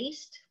a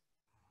taste?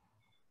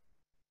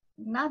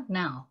 Not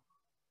now.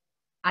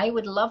 I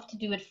would love to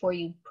do it for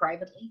you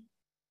privately.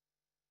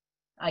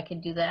 I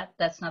could do that.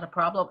 That's not a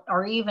problem.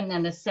 Or even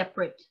in a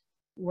separate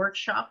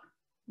workshop.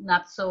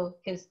 Not so,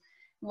 because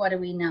what are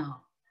we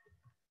now?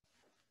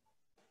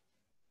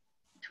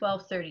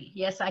 12:30.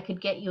 Yes, I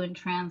could get you in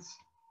trance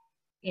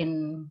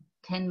in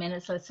 10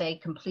 minutes, let's say,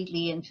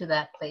 completely into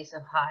that place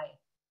of high.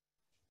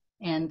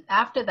 And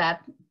after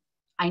that,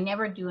 I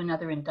never do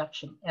another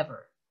induction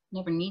ever.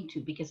 Never need to,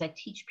 because I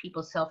teach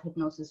people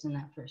self-hypnosis in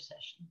that first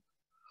session.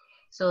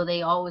 So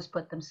they always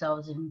put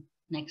themselves in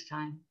next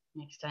time,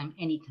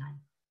 anytime.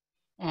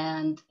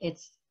 And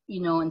it's,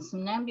 you know, in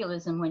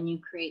somnambulism, when you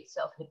create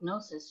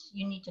self-hypnosis,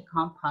 you need to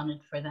compound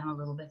it for them a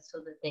little bit so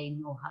that they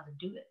know how to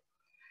do it.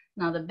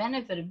 Now, the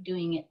benefit of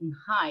doing it in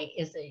high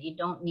is that you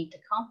don't need to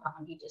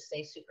compound. You just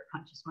say,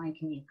 Superconscious Mind,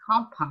 can you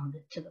compound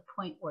it to the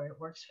point where it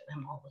works for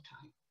them all the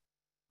time?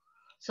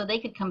 So they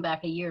could come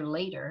back a year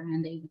later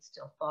and they would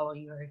still follow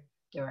your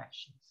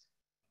directions.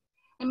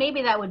 And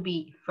maybe that would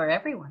be for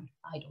everyone.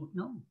 I don't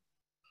know.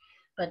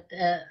 But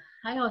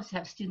I always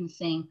have students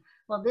saying,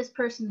 well, this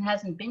person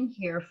hasn't been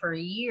here for a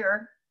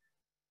year.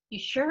 You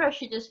sure I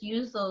should just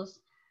use those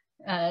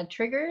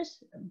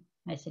triggers?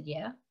 I said,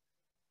 yeah,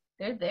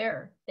 they're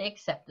there. They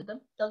accepted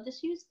them. They'll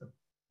just use them.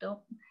 Don't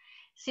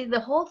see, the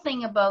whole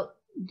thing about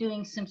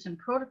doing Simpson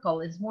Protocol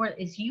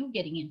is you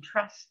getting in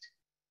trust.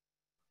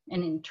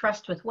 And in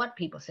trust with what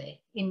people say.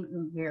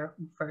 In your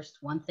first,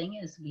 one thing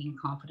is being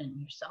confident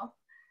in yourself.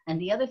 And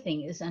the other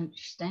thing is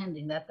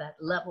understanding that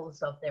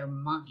levels of their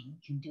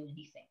mind can do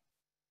anything.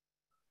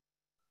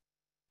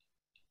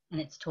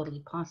 And it's totally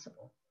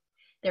possible.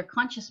 Their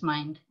conscious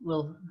mind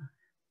will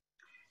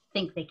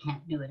think they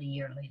can't do it a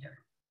year later.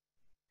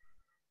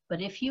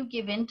 But if you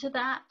give in to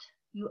that,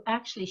 you're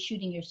actually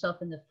shooting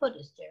yourself in the foot,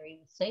 as Jerry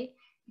would say,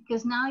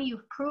 because now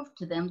you've proved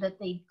to them that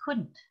they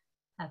couldn't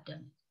have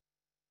done it.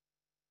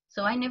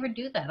 So I never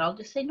do that. I'll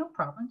just say, no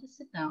problem, just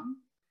sit down.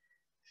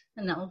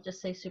 And I'll just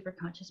say,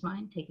 Superconscious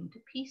Mind, take them to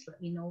peace. Let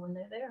me know when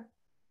they're there.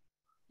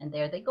 And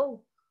there they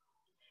go.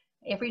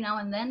 Every now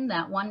and then,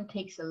 that one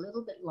takes a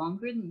little bit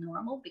longer than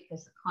normal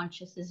because the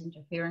conscious is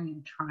interfering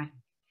and trying.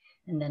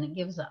 And then it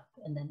gives up,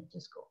 and then it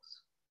just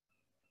goes.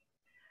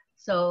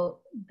 So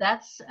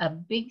that's a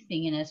big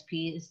thing in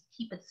SP, is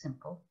keep it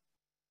simple.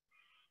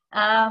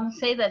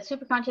 Say that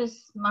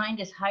superconscious mind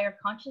is higher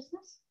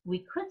consciousness. We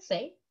could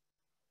say,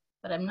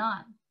 but I'm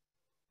not.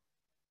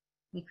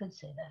 We could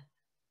say that.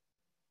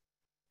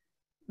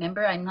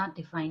 Remember, I'm not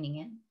defining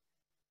it.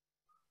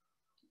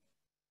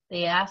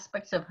 The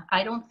aspects of,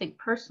 I don't think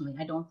personally,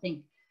 I don't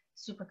think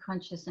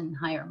superconscious and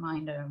higher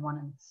mind are one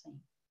and the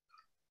same.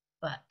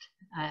 But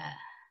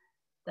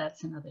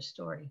that's another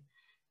story.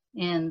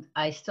 And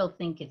I still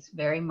think it's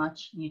very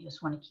much, you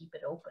just want to keep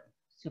it open.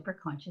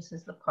 Superconscious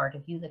is the part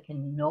of you that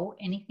can know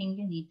anything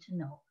you need to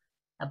know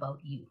about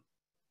you.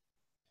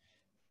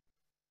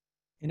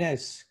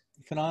 Ines,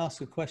 can I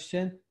ask a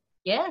question?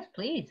 Yes,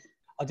 please.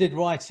 I did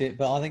write it,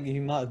 but I think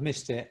you might have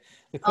missed it.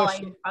 The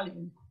question,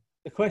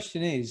 the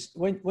question is,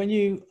 when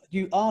you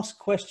ask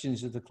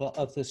questions of the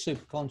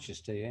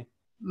superconscious, do you?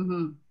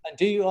 Mm-hmm. And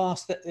do you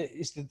ask that?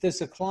 Does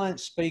the client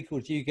speak,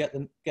 or do you get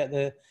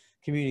the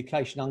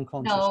communication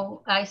unconscious?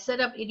 No, I set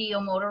up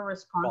ideomotor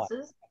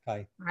responses. Right.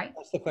 Okay. Right.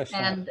 That's the question.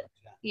 And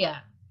yeah,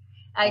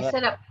 I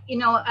set up, you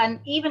know, and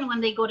even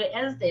when they go to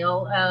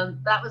Esdale,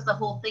 that was the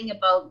whole thing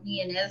about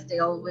me and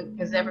Esdale,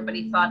 because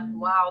everybody thought,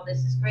 wow,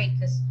 this is great.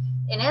 Because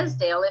in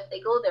Esdale, if they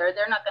go there,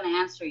 they're not going to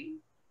answer you.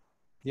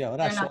 Yeah, well,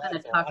 they're not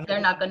going to talk. They're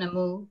not going to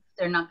move.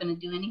 They're not going to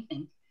do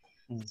anything.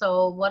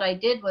 So what I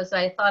did was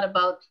I thought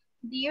about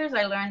the years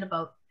I learned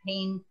about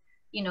pain.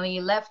 You know,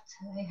 you left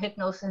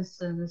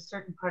hypnosis in a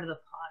certain part of the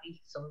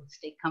body so it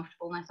stay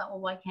comfortable. And I thought, well,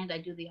 why can't I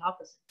do the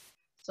opposite?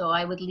 So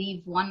I would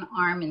leave one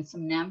arm in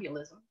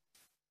somnambulism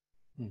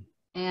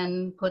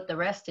and put the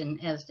rest in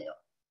Esdale.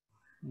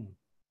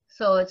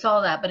 So it's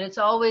all that, but it's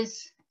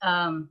always,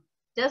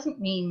 doesn't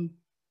mean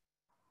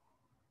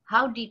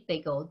how deep they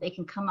go. They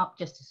can come up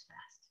just as fast.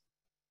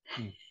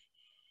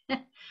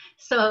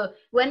 So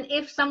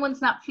if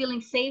someone's not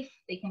feeling safe,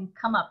 they can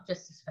come up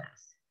just as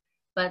fast.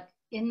 But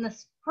in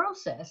this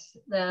process,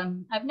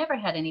 I've never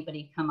had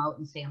anybody come out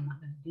and say, I'm not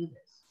going to do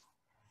this.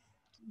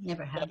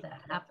 Never had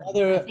that happen.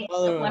 I think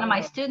one of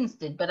my students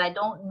did, but I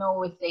don't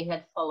know if they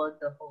had followed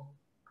the whole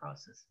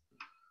process.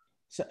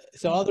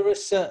 So are there a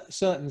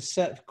certain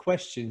set of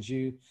questions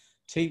you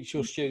teach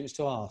your students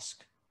to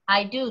ask?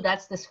 I do.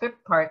 That's the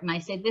script part. And I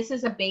say, this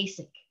is a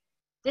basic.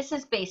 This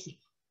is basic.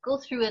 Go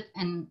through it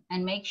and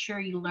make sure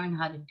you learn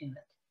how to do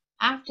it.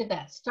 After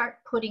that, start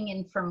putting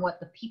in from what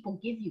the people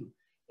give you.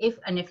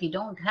 If you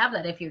don't have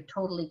that, if you're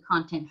totally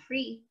content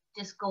free,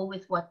 just go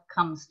with what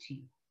comes to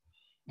you.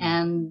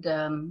 And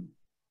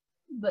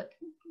but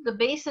the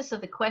basis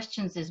of the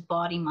questions is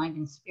body, mind,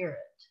 and spirit.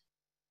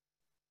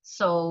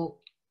 So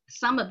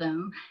some of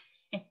them,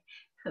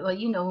 well,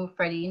 you know,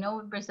 Freddie, you know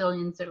what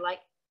Brazilians are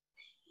like.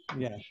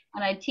 Yeah.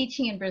 And I'm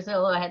teaching in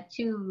Brazil. I had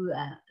two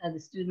of the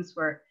students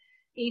were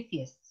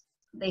atheists.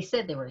 They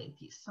said they were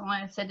atheists. So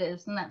I said,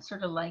 isn't that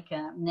sort of like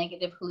a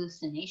negative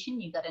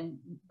hallucination? You got to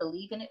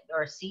believe in it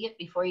or see it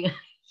before you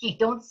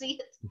don't see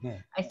it. Yeah.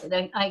 I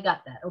said, I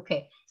got that.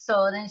 Okay.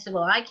 So then he said,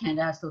 well, I can't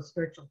ask those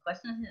spiritual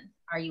questions.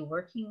 Are you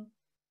working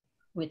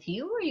with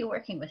you or are you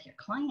working with your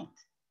client?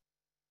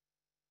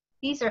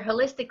 These are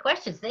holistic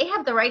questions. They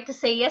have the right to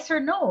say yes or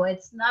no.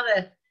 It's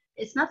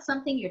not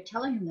something you're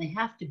telling them they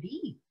have to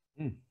be.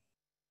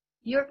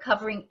 You're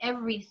covering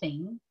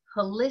everything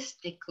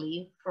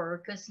holistically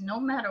because no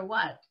matter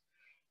what,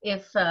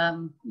 if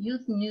you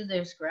knew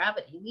there's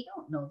gravity, we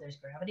don't know there's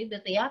gravity,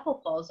 but the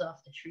apple falls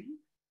off the tree.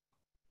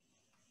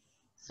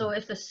 So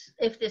if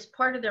this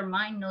part of their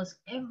mind knows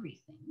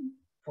everything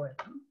for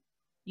them,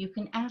 you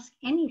can ask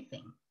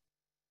anything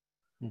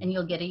and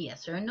you'll get a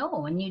yes or a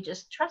no, and you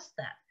just trust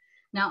that.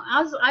 Now,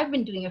 as I've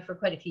been doing it for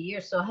quite a few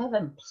years, so I have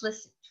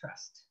implicit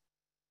trust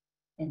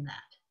in that.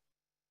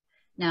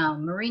 Now,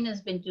 Marina's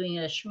been doing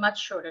it a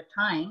much shorter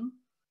time,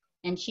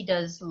 and she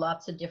does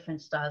lots of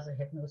different styles of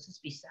hypnosis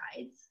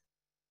besides.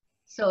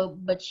 So,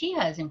 but she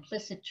has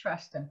implicit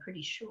trust, I'm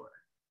pretty sure.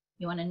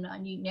 You want to know?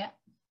 Yeah?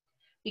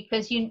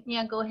 Because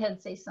yeah, go ahead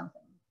and say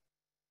something.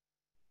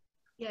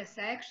 Yes,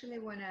 I actually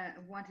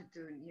wanted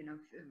to, you know,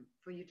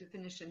 for you to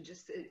finish and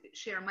just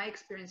share my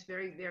experience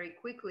very, very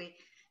quickly,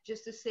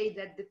 just to say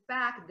that the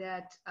fact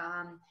that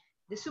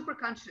the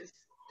superconscious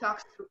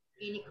talks to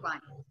any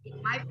client.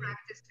 In my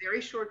practice,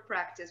 very short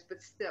practice,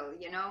 but still,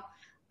 you know,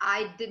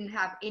 I didn't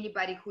have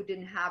anybody who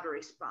didn't have a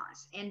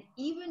response. And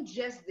even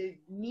just the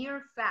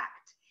mere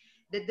fact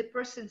that the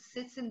person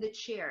sits in the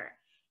chair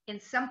and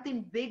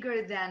something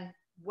bigger than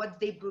what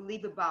they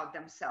believe about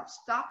themselves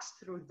talks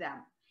through them,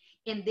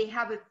 and they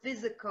have a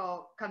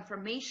physical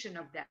confirmation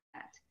of that,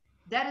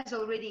 that is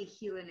already a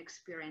healing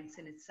experience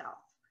in itself.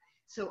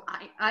 So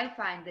I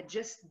find that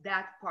just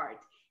that part,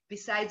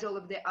 besides all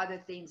of the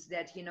other things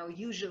that, you know,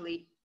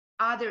 usually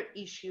other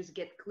issues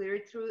get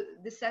cleared through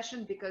the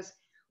session because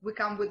we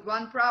come with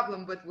one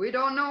problem, but we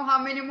don't know how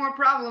many more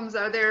problems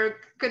are there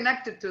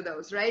connected to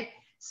those, right?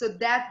 So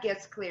that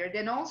gets cleared.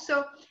 And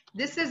also,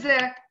 this is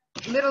a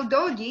little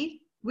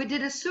doggy. We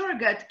did a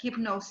surrogate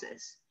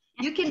hypnosis.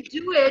 You can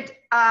do it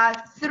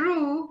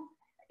through,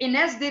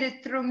 Ines did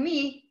it through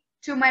me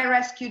to my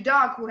rescue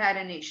dog who had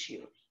an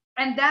issue.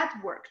 And that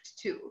worked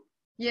too.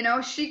 You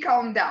know, she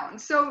calmed down.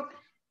 So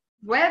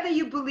whether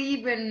you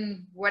believe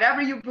in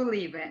whatever you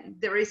believe in,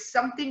 there is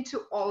something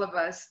to all of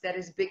us that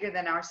is bigger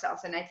than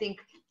ourselves. And I think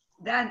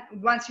that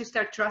once you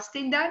start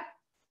trusting that,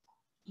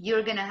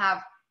 you're going to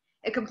have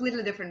a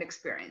completely different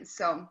experience.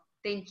 So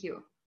thank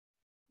you.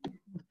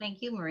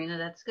 Thank you, Marina.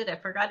 That's good. I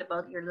forgot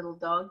about your little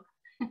dog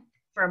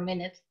for a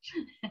minute.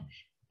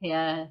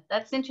 Yeah,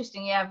 that's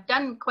interesting. Yeah, I've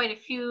done quite a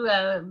few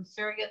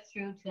surrogate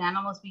through to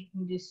animals. We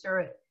can do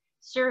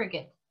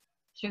surrogate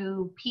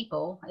through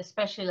people,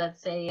 especially,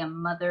 let's say, a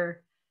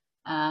mother,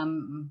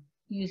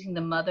 using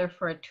the mother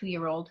for a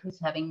 2-year-old who's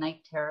having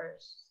night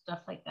terrors, stuff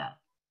like that.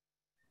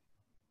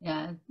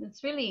 Yeah,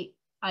 it's really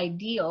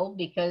ideal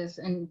because,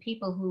 and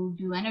people who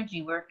do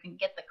energy work can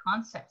get the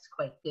concepts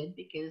quite good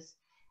because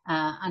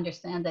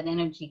understand that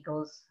energy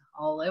goes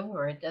all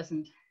over. It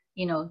doesn't,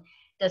 you know,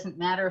 doesn't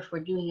matter if we're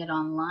doing it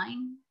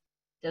online,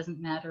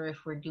 doesn't matter if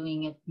we're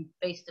doing it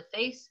face to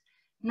face,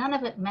 none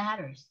of it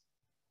matters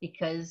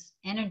because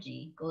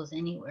energy goes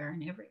anywhere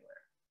and everywhere.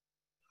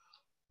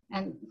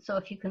 And so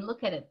if you can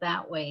look at it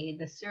that way,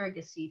 the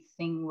surrogacy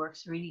thing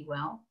works really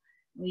well.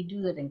 We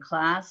do it in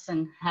class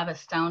and have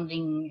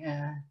astounding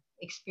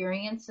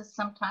experiences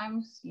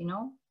sometimes, you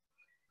know,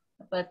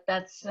 but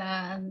that's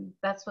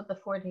what the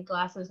 4-day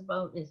class is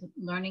about, is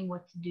learning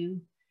what to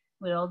do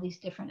with all these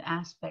different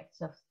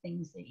aspects of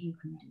things that you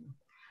can do.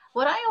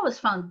 What I always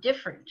found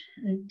different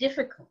and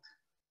difficult,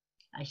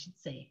 I should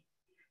say,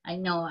 I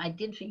know I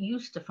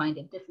used to find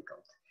it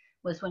difficult,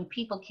 was when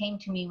people came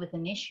to me with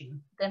an issue,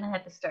 then I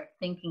had to start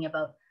thinking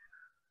about,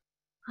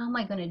 how am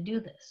I going to do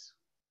this?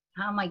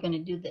 How am I going to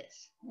do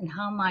this? And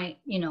how am I,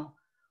 you know,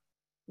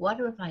 what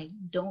if I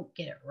don't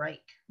get it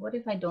right? What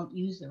if I don't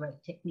use the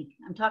right technique?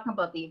 I'm talking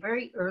about the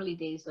very early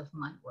days of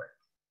my work,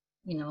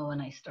 you know,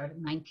 when I started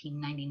in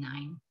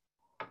 1999.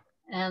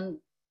 And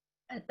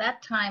at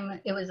that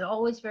time, it was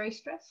always very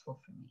stressful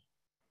for me.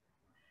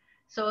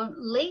 So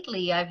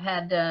lately, I've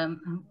had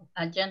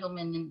a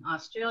gentleman in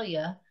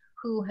Australia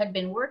who had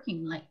been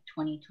working like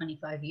 20,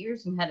 25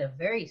 years and had a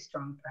very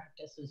strong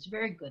practice, was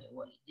very good at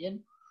what he did.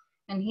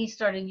 And he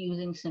started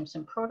using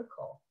Simpson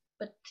Protocol.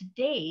 But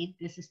today,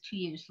 this is 2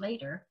 years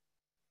later,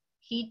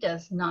 he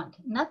does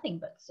nothing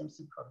but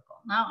Simpson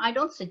Protocol. Now, I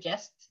don't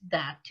suggest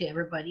that to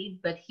everybody,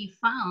 but he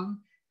found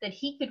that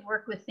he could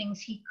work with things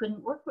he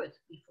couldn't work with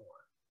before,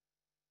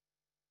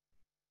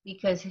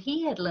 because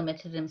he had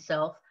limited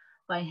himself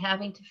by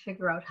having to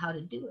figure out how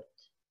to do it.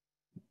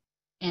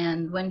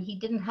 And when he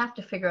didn't have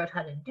to figure out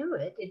how to do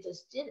it, it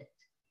just did it.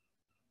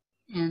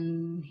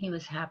 And he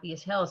was happy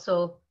as hell.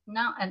 So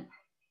now, and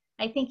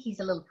I think he's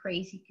a little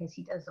crazy because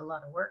he does a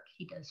lot of work.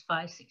 He does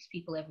 5, 6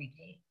 people every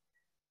day.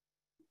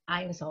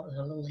 I was always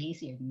a little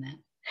lazier than that.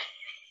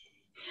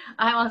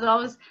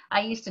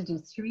 I used to do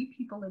 3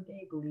 people a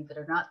day, believe it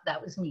or not.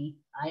 That was me.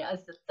 I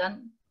was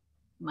done,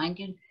 mind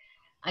you,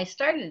 I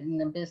started in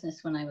the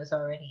business when I was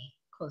already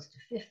close to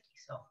 50.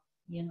 So,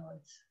 you know,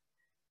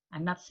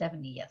 I'm not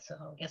 70 yet. So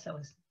I guess I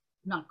was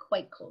not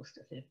quite close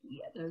to 50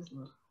 yet. It was a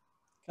little,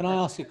 Can I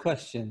ask a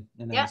question,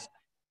 Ines? Yeah.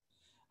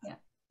 Yeah.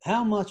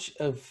 How much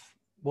of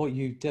what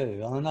you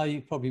do, and I know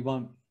you probably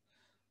won't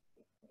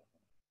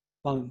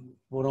want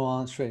to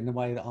answer it in the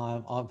way that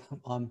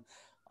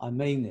I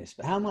mean this,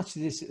 but how much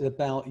of this is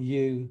about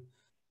you,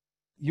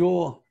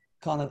 your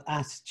kind of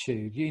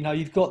attitude? You know,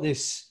 you've got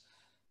this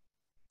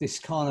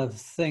kind of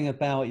thing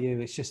about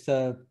you. It's just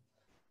you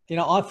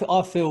know,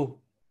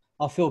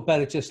 I feel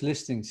better just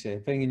listening to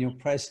you, being in your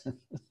presence.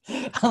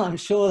 And I'm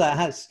sure that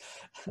has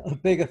a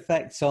big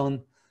effect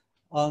on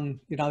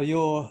you know,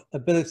 your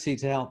ability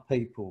to help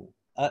people.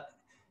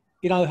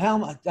 You know, how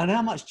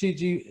much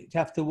did you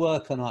have to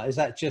work on that? Is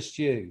that just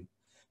you?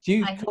 Do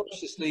you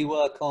consciously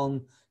work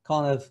on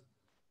kind of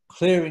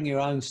clearing your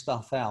own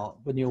stuff out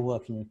when you're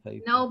working with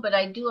people? No, but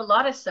I do a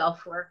lot of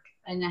self-work,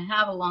 and I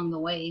have along the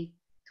way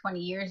 20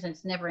 years, and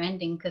it's never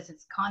ending because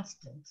it's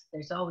constant.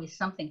 There's always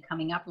something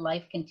coming up.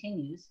 Life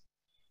continues.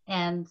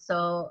 And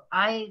so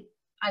I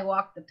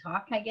walk the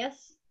talk, I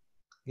guess.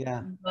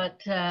 Yeah.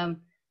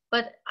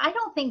 But I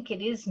don't think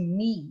it is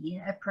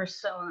me, a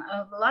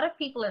persona. A lot of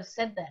people have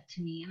said that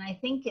to me, and I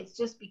think it's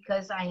just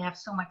because I have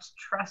so much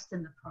trust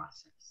in the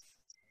process.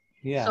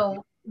 Yeah.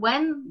 So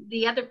when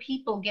the other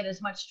people get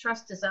as much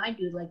trust as I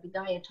do, like the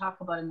guy I talk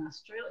about in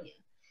Australia,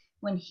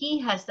 when he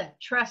has that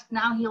trust,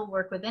 now he'll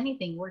work with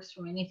anything, works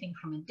from anything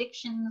from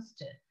addictions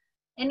to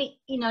any,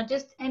 you know,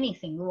 just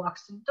anything,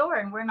 walks through the door,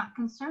 and we're not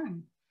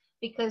concerned.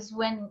 Because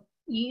when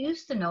you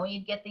used to know,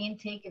 you'd get the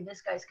intake and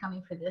this guy's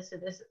coming for this or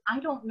this. I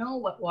don't know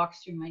what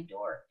walks through my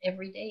door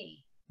every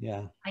day.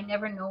 Yeah. I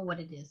never know what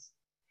it is.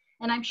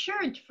 And I'm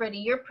sure, Freddie,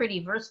 you're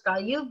pretty versatile.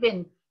 You've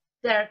been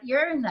there,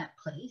 you're in that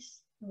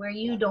place where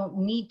you don't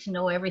need to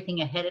know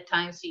everything ahead of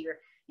time. So you're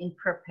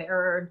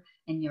prepared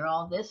and you're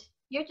all this.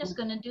 You're just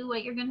going to do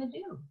what you're going to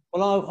do.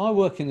 Well, I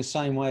work in the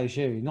same way as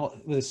you,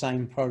 not with the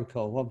same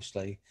protocol,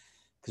 obviously,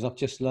 because I've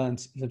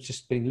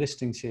just been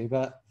listening to you.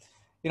 But,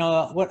 you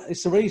know,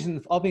 it's the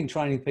reason I've been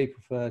training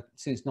people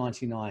since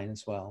 '99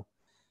 as well.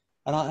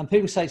 And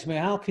people say to me,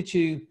 how could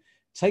you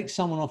take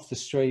someone off the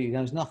street who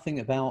knows nothing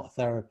about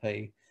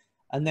therapy,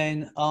 and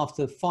then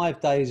after 5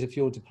 days of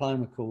your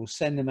diploma course,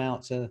 send them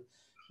out to,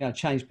 you know,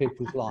 change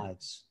people's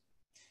lives?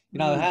 You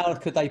know, how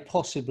could they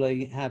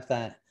possibly have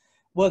that?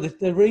 Well,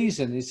 the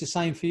reason is the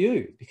same for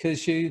you,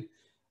 because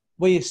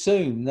we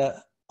assume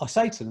that, I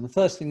say to them, the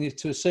first thing is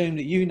to assume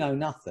that you know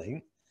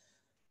nothing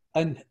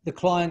and the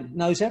client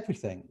knows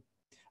everything.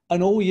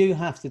 And all you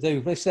have to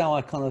do, this is how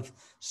I kind of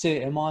see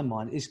it in my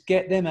mind, is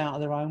get them out of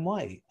their own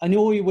way. And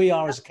all we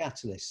are is a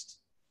catalyst.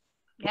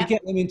 We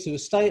get them into a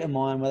state of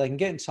mind where they can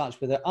get in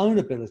touch with their own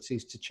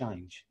abilities to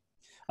change.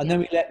 And then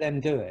we let them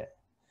do it.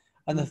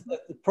 And the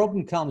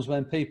problem comes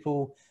when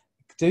people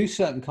do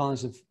certain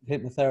kinds of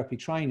hypnotherapy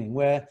training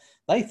where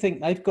they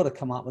think they've got to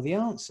come up with the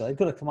answer. They've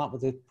got to come up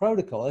with a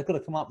protocol. They've got to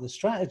come up with a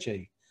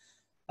strategy.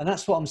 And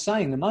that's what I'm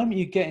saying. The moment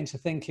you get into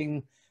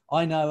thinking,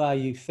 I know how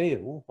you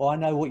feel, or I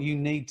know what you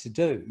need to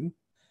do,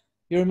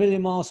 you're a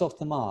million miles off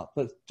the mark.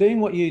 But doing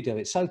what you do,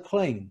 it's so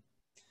clean.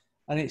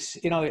 And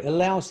it's, you know, it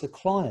allows the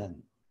client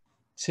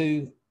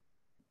to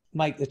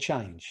make the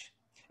change.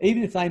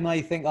 Even if they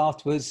may think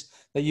afterwards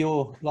that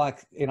you're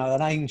like, you know,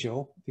 an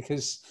angel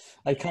because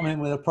they come in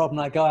with a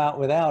problem, they go out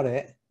without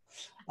it.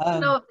 I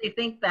don't know if they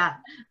think that.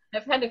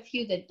 I've had a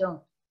few that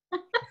don't.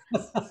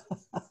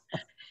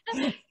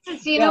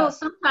 You know,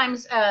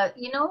 sometimes,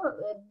 you know,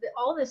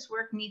 all this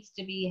work needs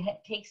to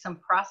take some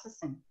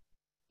processing.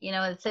 You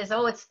know, it says,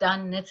 oh, it's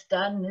done, it's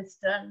done, it's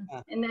done.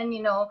 Yeah. And then,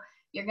 you know,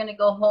 you're going to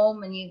go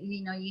home and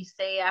you know, you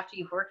say after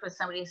you've worked with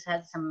somebody who's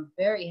had some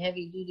very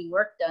heavy duty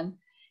work done,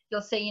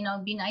 you'll say, you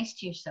know, be nice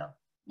to yourself.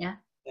 Yeah.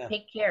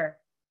 Take care.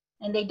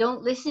 And they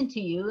don't listen to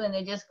you and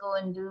they just go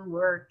and do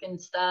work and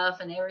stuff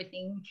and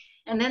everything.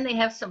 And then they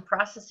have some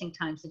processing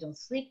times. They don't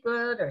sleep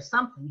good or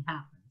something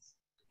happens.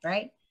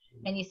 Right.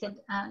 And you said,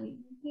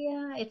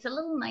 yeah, it's a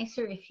little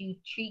nicer if you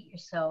treat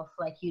yourself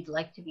like you'd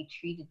like to be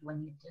treated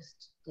when you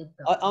just did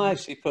the I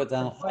actually put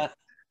that,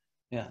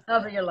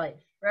 of your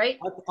life, right?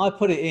 I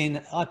put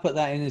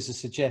that in as a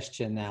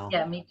suggestion now.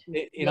 Yeah, me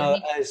too. You know,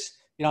 as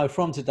you know,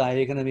 from today,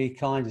 you're going to be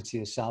kinder to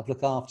yourself,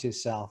 look after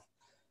yourself,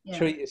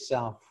 treat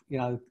yourself, you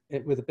know,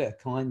 with a bit of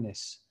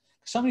kindness.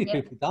 So many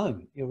people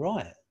don't. You're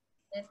right.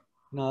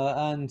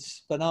 No,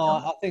 but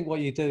I think what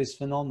you do is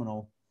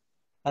phenomenal.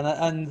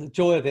 And the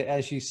joy of it,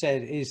 as you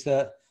said, is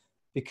that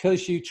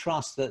because you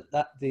trust that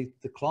the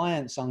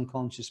client's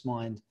unconscious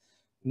mind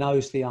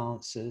knows the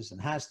answers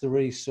and has the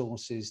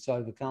resources to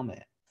overcome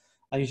it,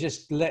 and you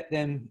just get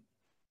them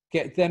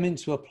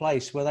into a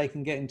place where they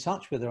can get in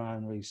touch with their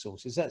own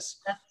resources.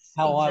 That's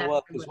how exactly I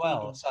work as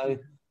well. So,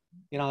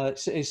 you know,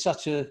 it's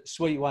such a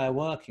sweet way of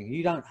working.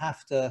 You don't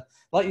have to,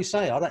 like you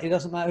say, it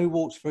doesn't matter who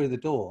walks through the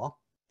door,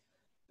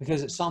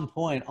 because at some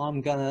point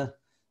I'm gonna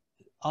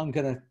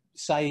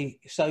say,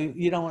 so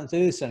you don't want to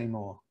do this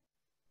anymore.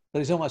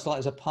 But it's almost like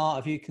as a part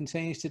of you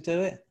continues to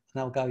do it, and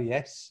they'll go,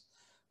 yes.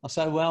 I'll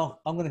say,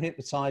 well, I'm going to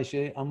hypnotize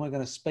you and we're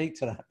going to speak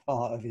to that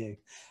part of you.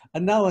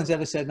 And no one's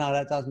ever said, no,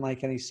 that doesn't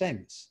make any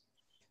sense.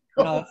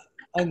 You know,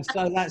 and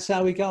so that's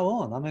how we go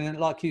on. I mean,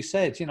 like you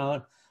said, you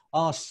know,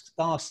 ask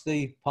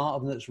the part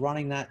of them that's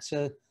running that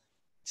to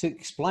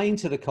explain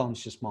to the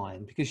conscious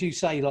mind, because you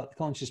say like the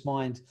conscious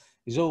mind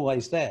is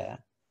always there.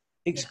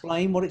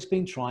 Explain what it's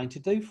been trying to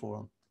do for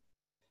them.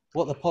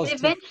 What the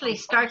positive. It eventually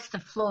starts to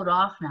float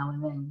off now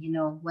and then, you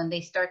know, when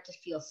they start to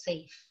feel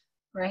safe,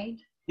 right?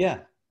 Yeah.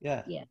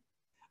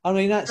 I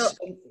mean, like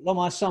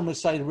my son would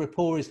say, the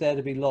rapport is there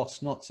to be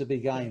lost, not to be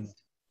gained. Yes,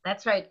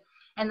 that's right.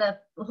 And the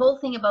whole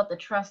thing about the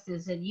trust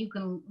is that you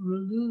can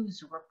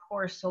lose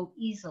rapport so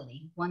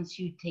easily once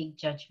you take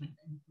judgment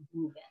and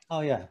move in.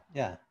 Oh, yeah.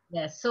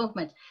 Yeah, so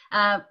much.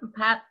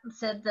 Pat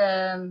said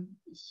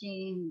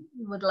she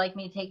would like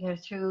me to take her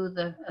through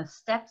the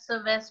steps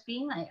of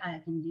SB.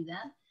 I can do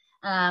that.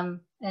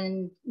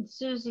 And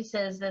Susie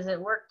says, does it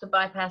work to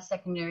bypass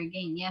secondary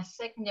gain? Yes,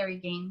 secondary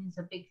gain is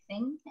a big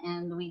thing,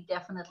 and we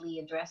definitely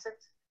address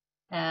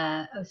it.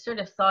 I've sort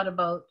of thought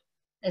about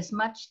as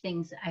much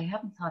things. I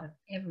haven't thought of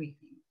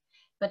everything,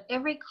 but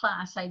every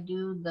class I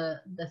do,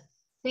 the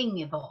thing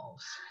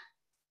evolves.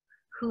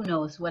 Who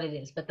knows what it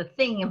is, but the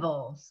thing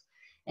evolves.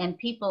 And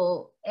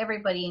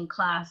everybody in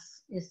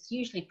class is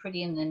usually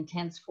pretty an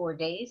intense 4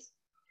 days,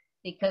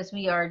 because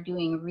we are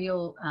doing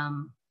real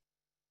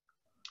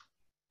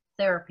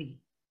therapy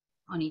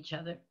on each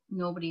other.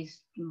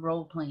 Nobody's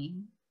role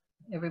playing.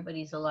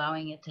 Everybody's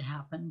allowing it to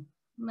happen.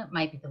 That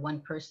might be the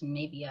one person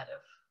maybe out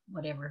of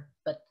whatever,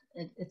 but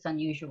it's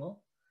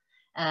unusual.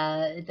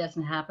 It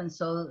doesn't happen.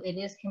 So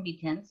can be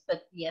tense,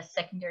 but yes,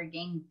 secondary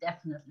gain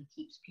definitely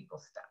keeps people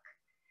stuck.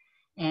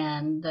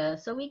 And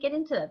so we get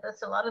into that.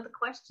 That's a lot of the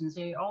questions.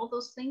 All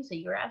those things that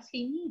you're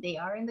asking me, they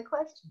are in the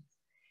questions.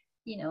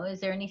 You know, is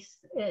there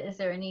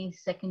any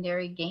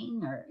secondary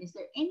gain, or is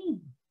there any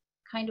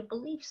kind of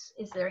beliefs?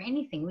 Is there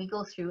anything? We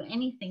go through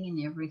anything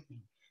and everything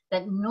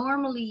that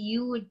normally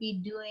you would be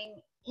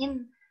doing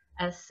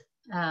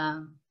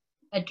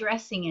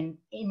addressing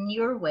in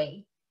your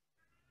way.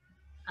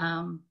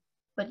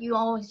 But you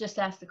always just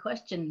ask the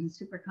question in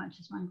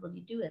superconscious mind, will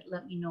you do it?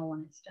 Let me know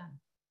when it's done.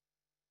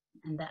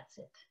 And that's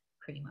it,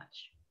 pretty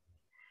much.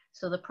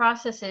 So the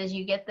process is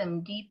you get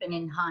them deep and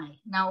in high.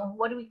 Now,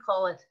 what do we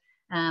call it?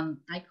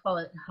 I call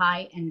it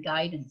high and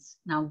guidance.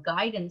 Now,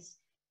 guidance,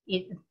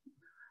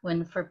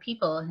 when for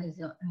people,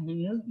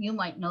 you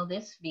might know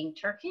this being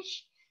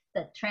Turkish,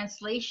 that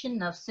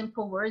translation of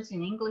simple words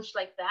in English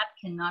like that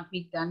cannot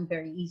be done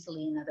very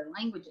easily in other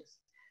languages.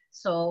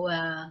 So,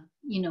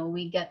 you know,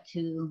 we get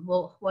to,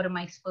 well, what am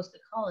I supposed to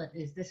call it?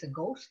 Is this a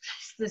ghost?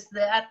 Is this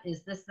that?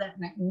 Is this that?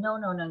 No,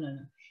 no, no, no,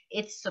 no.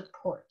 It's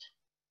support.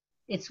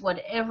 It's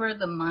whatever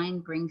the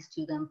mind brings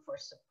to them for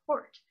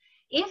support.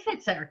 If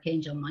it's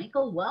Archangel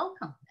Michael,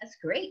 welcome. That's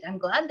great. I'm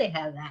glad they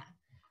have that.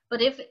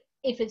 But if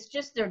it's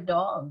just their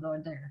dog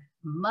or their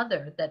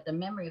mother, that the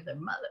memory of their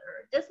mother,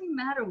 it doesn't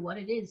matter what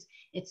it is.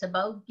 It's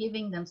about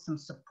giving them some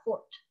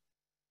support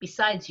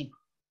besides you.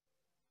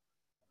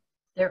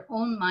 Their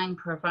own mind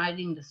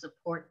providing the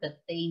support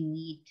that they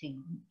need to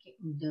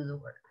do the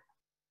work.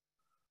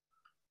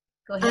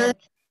 Go ahead.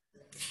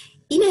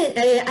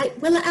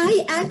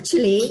 I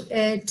actually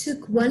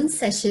took one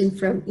session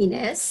from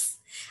Ines,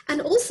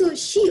 and also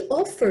she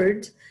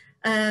offered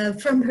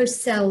from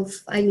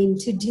herself,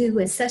 to do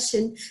a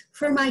session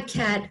for my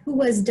cat who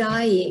was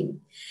dying.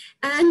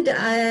 And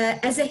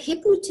as a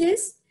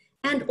hypnotist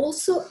and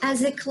also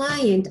as a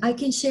client, I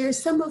can share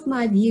some of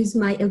my views,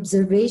 my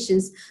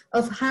observations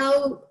of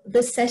how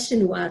the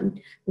session one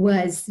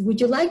was.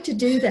 Would you like to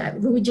do that?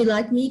 Would you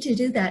like me to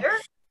do that? Sure.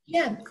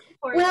 Yeah.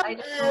 Well,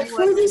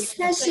 for this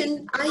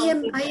session, I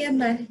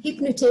am a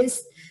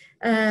hypnotist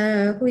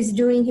who is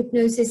doing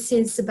hypnosis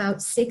since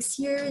about 6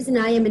 years, and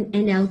I am an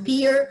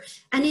NLPer.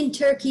 And in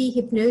Turkey,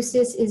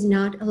 hypnosis is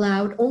not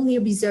allowed, only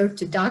reserved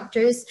to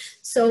doctors.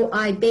 So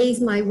I base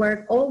my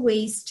work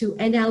always to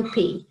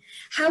NLP.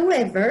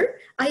 However,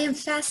 I am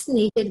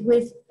fascinated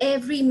with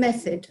every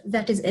method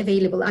that is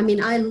available. I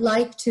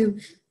like to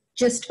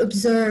just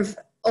absorb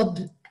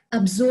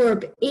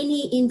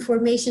any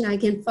information I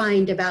can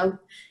find about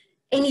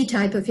any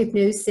type of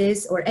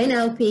hypnosis or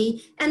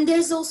NLP. And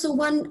there's also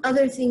one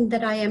other thing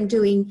that I am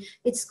doing.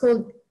 It's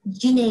called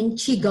Jineng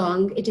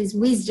Qigong. It is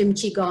wisdom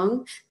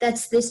Qigong.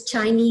 That's this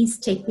Chinese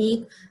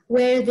technique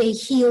where they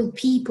heal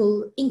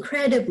people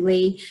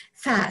incredibly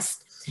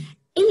fast.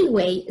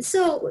 Anyway,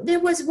 so there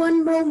was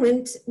one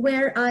moment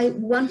where I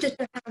wanted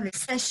to have a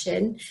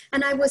session,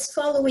 and I was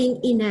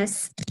following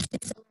Ines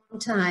for a long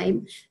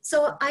time.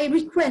 So I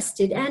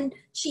requested, and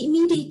she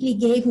immediately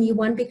gave me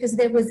one because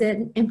there was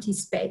an empty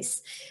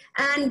space.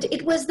 And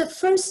it was the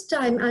first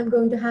time I'm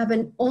going to have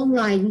an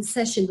online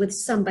session with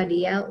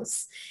somebody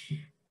else.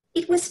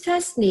 It was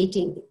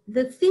fascinating.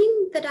 The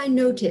thing that I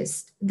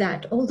noticed,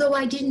 that although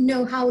I didn't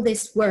know how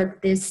this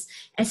worked, this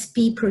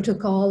SP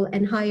protocol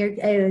and higher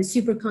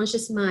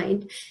superconscious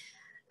mind,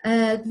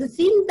 the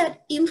thing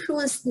that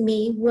influenced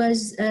me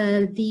was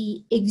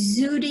the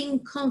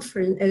exuding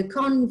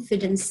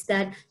confidence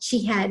that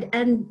she had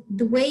and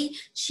the way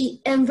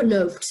she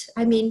enveloped.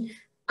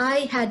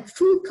 I had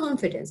full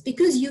confidence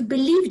because you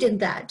believed in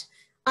that.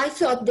 I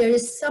thought there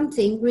is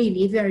something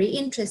really very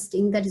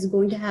interesting that is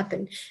going to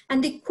happen.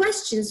 And the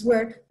questions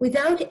were,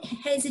 without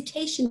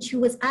hesitation, she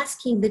was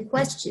asking the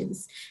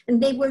questions.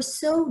 And they were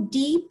so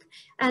deep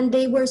and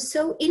they were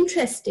so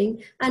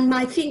interesting. And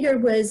my finger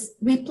was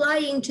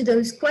replying to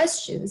those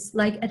questions.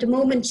 Like at a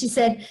moment she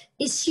said,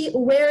 is she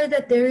aware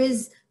that there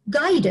is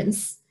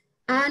guidance?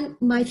 And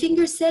my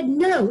finger said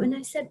no. And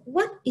I said,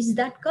 what is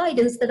that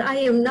guidance that I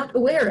am not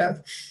aware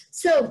of?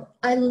 So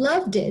I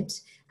loved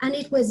it. And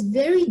it was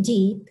very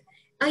deep.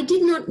 I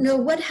did not know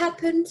what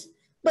happened,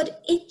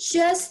 but it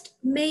just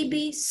made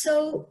me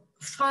so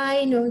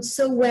fine and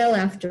so well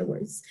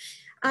afterwards.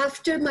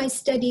 After my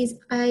studies,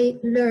 I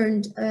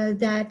learned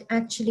that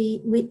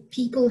actually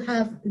people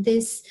have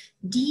this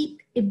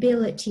deep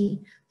ability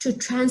to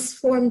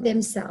transform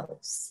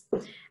themselves.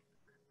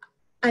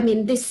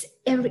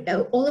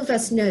 All of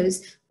us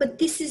knows, but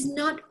this is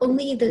not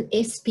only the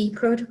SP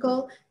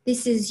protocol,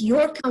 this is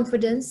your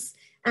confidence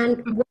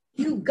and what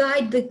you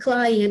guide the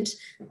client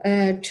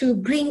to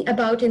bring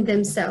about in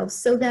themselves.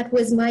 So that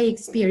was my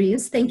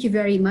experience. Thank you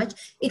very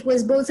much. It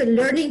was both a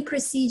learning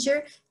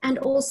procedure and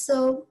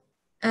also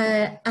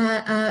a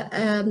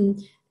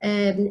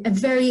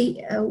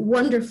very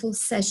wonderful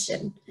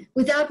session.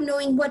 Without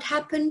knowing what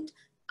happened,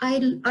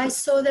 I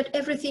saw that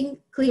everything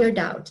cleared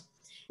out.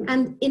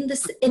 And in the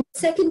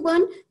second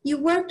one, you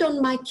worked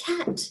on my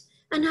cat.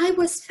 And I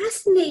was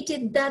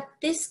fascinated that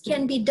this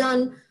can be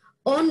done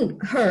on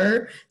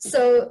her.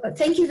 So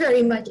thank you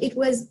very much. It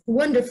was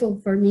wonderful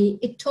for me.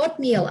 It taught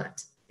me a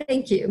lot.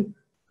 Thank you.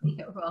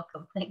 You're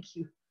welcome. Thank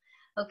you.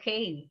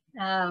 Okay.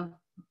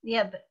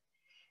 Yeah, but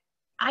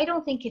I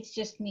don't think it's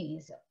just me.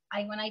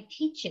 When I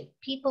teach it,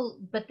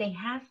 but they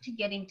have to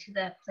get into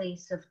that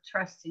place of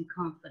trust and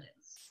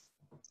confidence.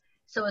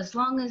 So as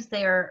long as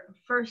they're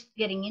first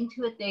getting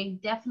into it, they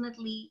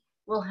definitely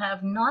will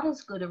have not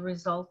as good a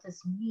result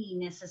as me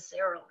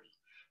necessarily.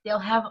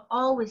 They'll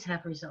always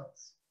have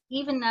results.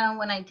 Even now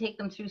when I take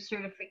them through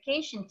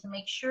certification to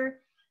make sure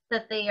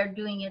that they are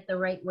doing it the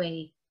right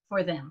way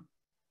for them,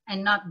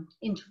 and not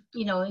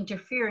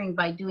interfering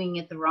by doing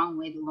it the wrong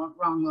way, the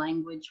wrong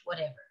language,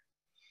 whatever.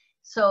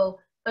 So,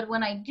 but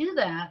when I do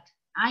that,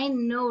 I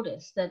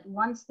notice that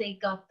once they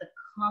got the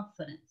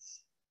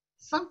confidence,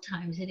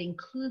 sometimes it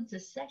includes a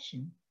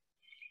session.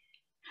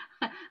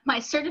 My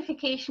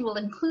certification will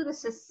include a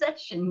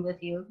session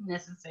with you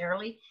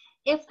necessarily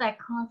if that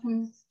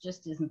confidence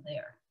just isn't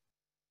there.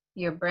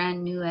 You're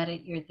brand new at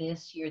it, you're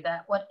this, you're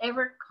that,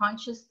 whatever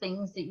conscious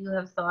things that you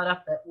have thought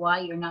up that why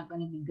you're not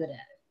going to be good at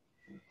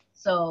it.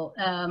 So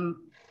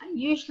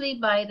usually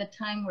by the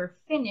time we're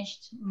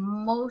finished,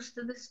 most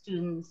of the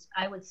students,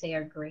 I would say,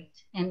 are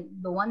great. And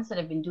the ones that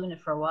have been doing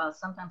it for a while,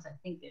 sometimes I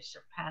think they're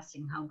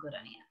surpassing how good I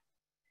am.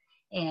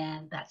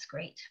 And that's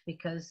great,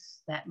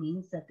 because that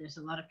means that there's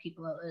a lot of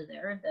people out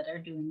there that are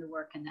doing the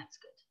work, and that's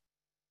good.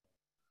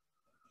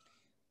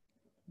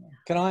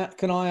 Yeah.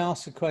 Can I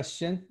ask a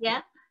question?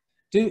 Yeah.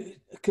 To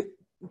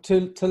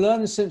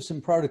learn the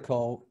Simpson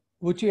Protocol,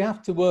 would you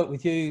have to work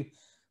with you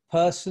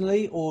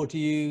personally, or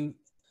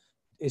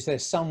is there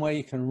some way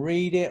you can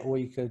read it, or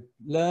you could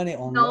learn it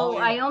online? No,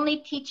 I only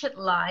teach it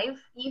live.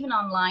 Even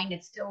online,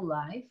 it's still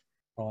live.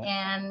 Right.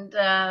 And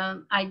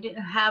I do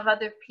have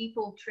other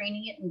people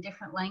training it in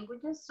different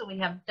languages. So we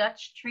have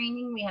Dutch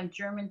training, we have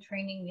German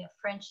training, we have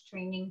French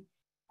training.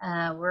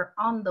 We're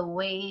on the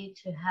way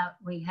to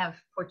we have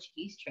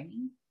Portuguese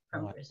training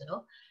from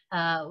Brazil.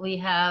 We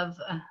have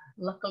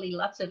luckily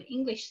lots of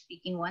English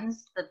speaking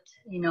ones that,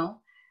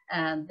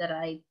 that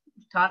I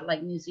taught,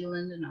 like New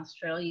Zealand and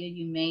Australia.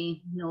 You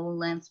may know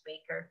Lance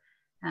Baker.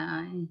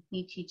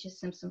 He teaches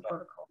Simpson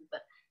Protocol.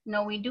 But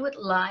no, we do it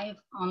live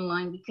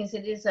online because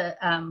it is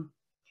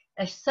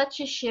such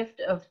a shift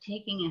of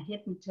taking a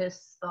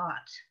hypnotist's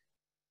thought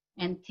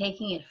and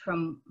taking it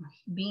from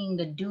being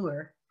the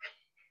doer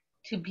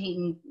to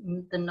being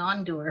the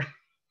non-doer.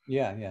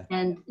 Yeah, yeah.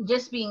 And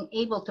just being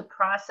able to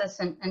process,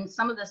 and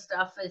some of the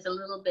stuff is a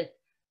little bit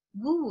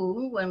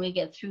woo-woo when we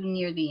get through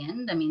near the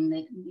end. I mean,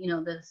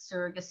 the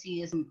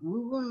surrogacy isn't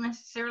woo-woo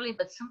necessarily,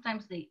 but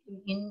sometimes they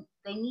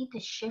need to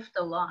shift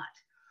a lot.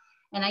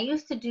 And I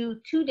used to do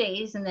 2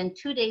 days and then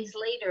 2 days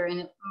later,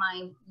 and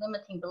my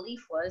limiting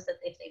belief was that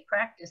if they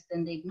practiced,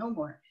 then they'd know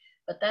more.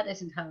 But that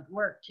isn't how it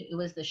worked. It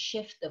was the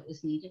shift that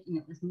was needed, and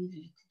it was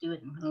needed to do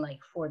it in like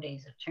 4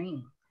 days of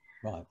training.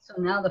 Right. So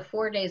now the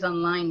 4 days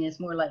online is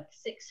more like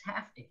 6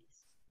 half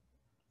days.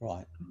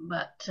 Right.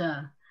 But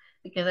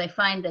because I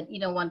find that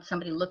you don't want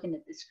somebody looking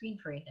at the screen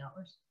for 8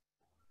 hours.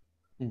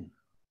 Mm.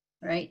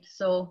 Right.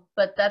 So,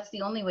 but that's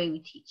the only way we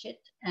teach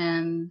it.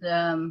 And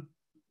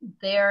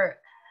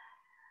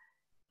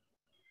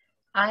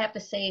I have to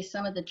say,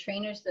 some of the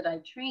trainers that I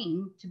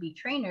train to be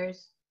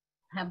trainers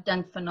have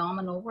done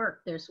phenomenal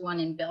work. There's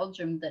one in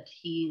Belgium that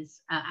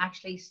he's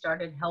actually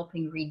started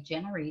helping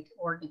regenerate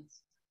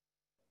organs.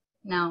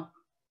 Now,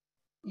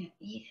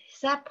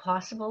 is that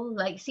possible?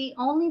 Like, see,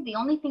 the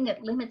only thing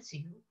that limits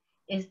you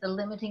is the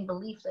limiting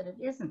belief that it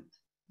isn't.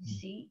 You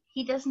see,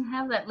 he doesn't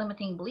have that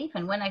limiting belief.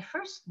 And when I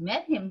first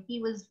met him,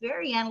 he was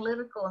very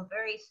analytical and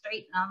very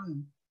straight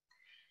on.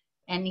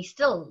 And he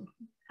still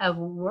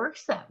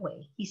works that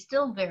way. He's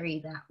still very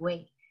that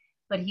way,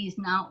 but he's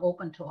now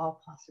open to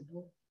all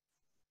possibilities.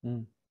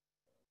 Mm.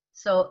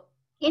 So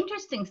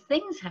interesting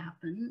things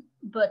happen,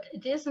 but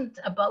it isn't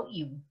about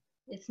you.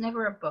 It's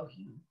never about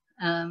you.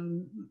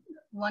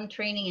 One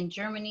training in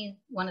Germany,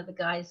 one of the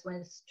guys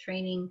was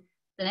training.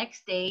 The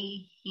next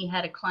day, he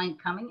had a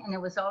client coming, and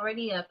it was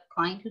already a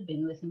client who'd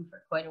been with him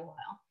for quite a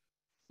while.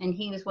 And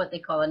he was what they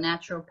call a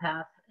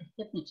naturopath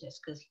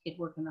hypnotist, because he could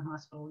work in the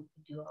hospital, he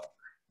could do all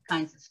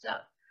kinds of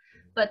stuff.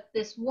 But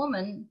this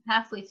woman,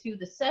 halfway through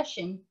the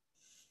session,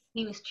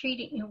 he was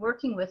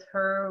working with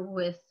her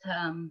with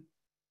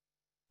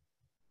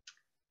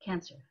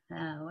cancer,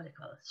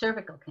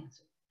 cervical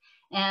cancer.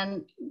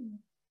 And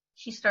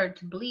she started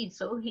to bleed.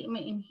 So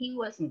he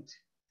wasn't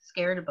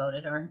scared about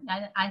it. Or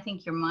I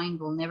think your mind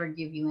will never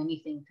give you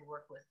anything to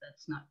work with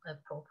that's not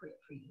appropriate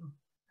for you.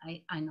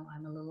 I know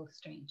I'm a little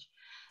strange,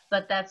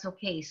 but that's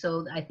okay.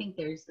 So I think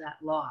there's that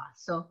law.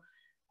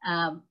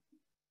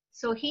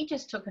 So he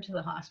just took her to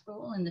the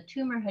hospital, and the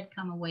tumor had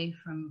come away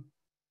from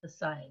the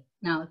side.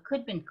 Now, it could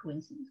have been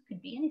coincidence,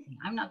 could be anything.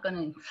 I'm not going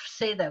to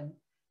say that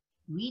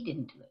we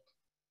didn't do it.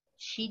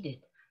 She did.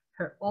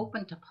 Her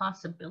open to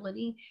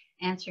possibility,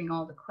 answering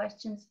all the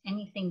questions,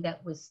 anything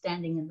that was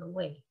standing in the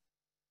way.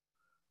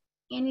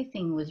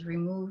 Anything was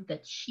removed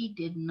that she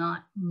did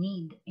not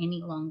need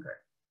any longer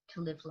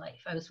to live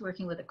life. I was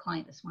working with a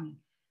client this morning,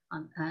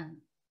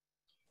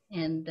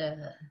 and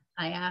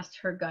I asked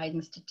her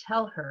guidance to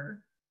tell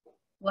her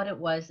what it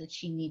was that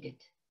she needed.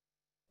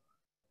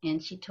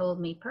 And she told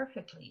me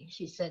perfectly.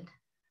 She said,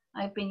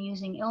 I've been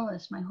using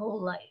illness my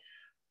whole life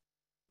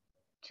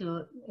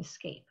to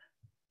escape.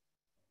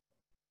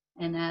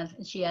 And as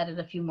she added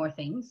a few more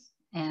things,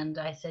 and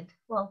I said,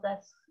 well,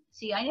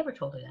 see, I never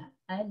told her that.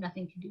 I had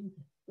nothing to do with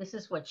it. This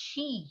is what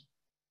she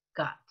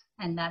got,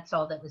 and that's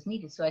all that was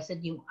needed. So I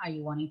said, are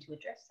you wanting to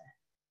address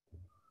that?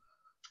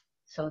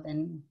 So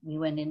then we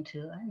went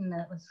into, and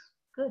that was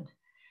good.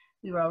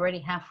 We were already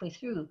halfway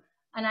through.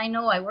 And I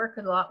know I work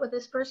a lot with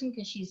this person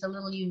because she's a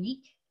little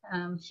unique.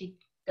 She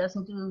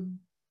doesn't do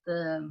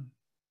the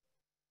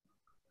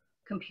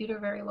computer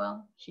very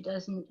well. She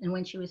doesn't, and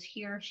when she was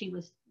here,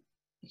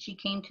 she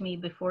came to me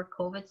before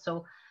COVID,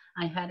 so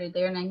I had her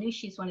there, and I knew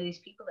she's one of these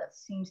people that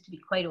seems to be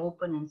quite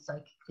open and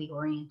psychically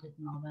oriented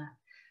and all that.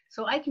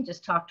 So I can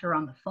just talk to her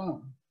on the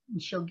phone,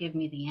 and she'll give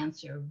me the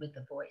answer with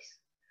the voice.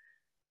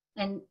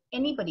 And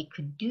anybody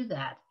could do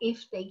that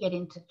if they get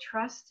into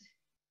trust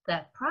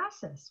that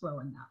process well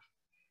enough.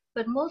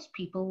 But most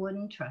people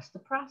wouldn't trust the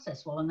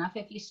process well enough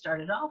if you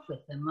started off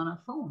with them on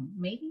a phone.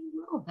 Maybe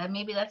you will.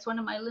 Maybe that's one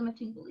of my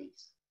limiting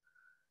beliefs.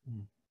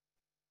 Mm.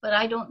 But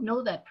I don't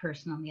know that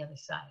person on the other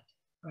side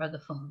or the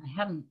phone. I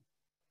haven't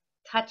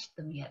touched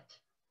them yet.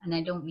 And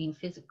I don't mean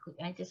physically.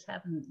 I just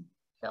haven't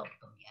felt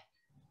them yet.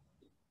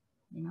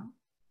 You know?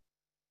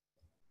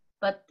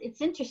 But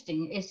it's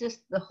interesting. It's just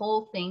the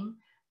whole thing.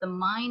 The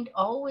mind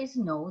always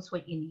knows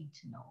what you need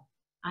to know.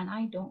 And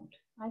I don't.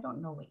 I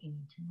don't know what you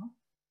need to know.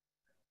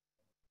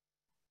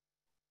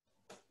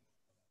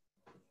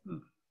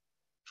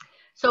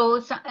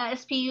 So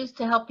SP used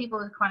to help people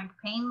with chronic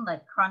pain,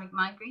 like chronic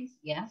migraines?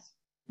 Yes.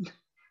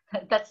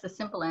 That's the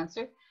simple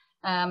answer.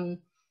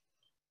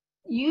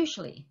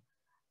 Usually.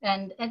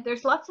 And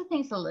there's lots of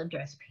things that'll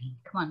address pain.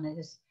 Come on,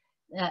 there's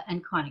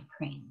and chronic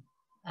pain.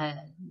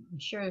 I'm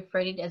sure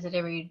Freddie does it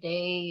every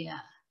day.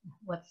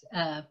 What's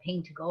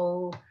pain to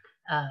go?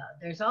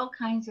 There's all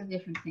kinds of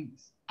different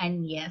things.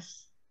 And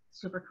yes,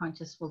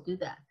 superconscious will do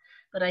that.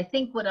 But I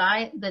think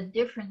the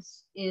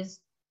difference is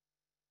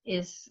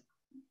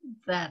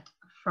that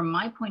from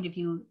my point of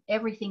view,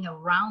 everything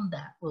around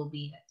that will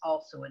be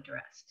also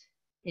addressed.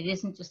 It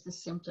isn't just the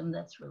symptom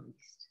that's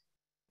released,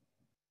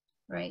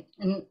 right?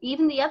 And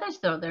even the others,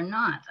 though, they're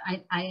not.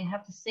 I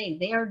have to say,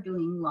 they are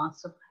doing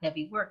lots of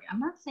heavy work. I'm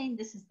not saying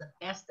this is the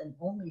best and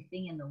only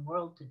thing in the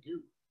world to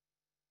do.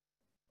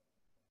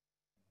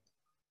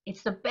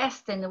 It's the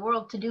best in the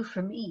world to do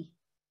for me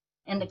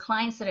and the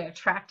clients that are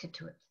attracted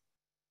to it.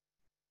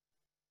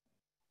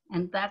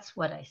 And that's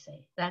what I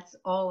say. That's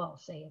all I'll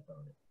say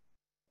about it.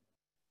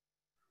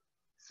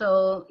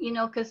 So, you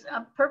know, because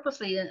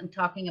purposely I'm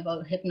talking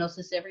about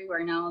hypnosis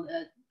everywhere now.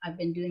 That I've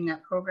been doing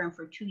that program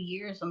for 2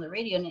 years on the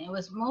radio, and it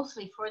was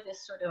mostly for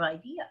this sort of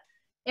idea.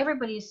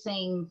 Everybody's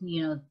saying,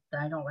 you know,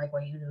 I don't like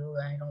what you do,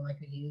 I don't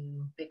like what you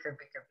do, bicker,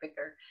 bicker,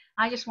 bicker.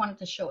 I just wanted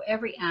to show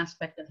every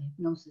aspect of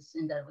hypnosis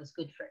and that it was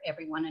good for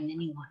everyone and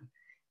anyone,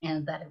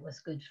 and that it was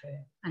good for,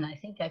 and I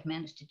think I've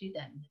managed to do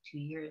that in the 2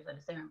 years I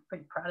was there. I'm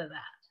pretty proud of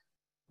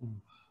that.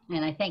 Mm.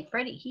 And I thank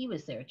Freddie, he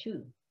was there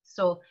too.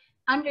 So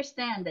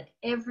understand that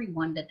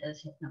everyone that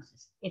does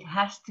hypnosis, it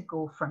has to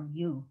go from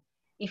you.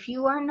 If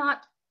you are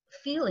not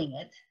feeling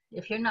it,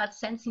 if you're not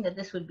sensing that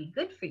this would be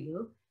good for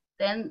you,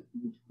 then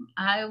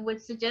I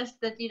would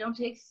suggest that you don't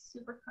take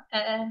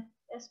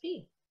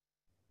SP.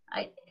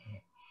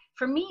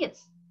 For me,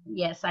 it's,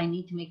 yes, I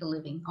need to make a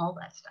living, all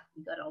that stuff.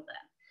 We got all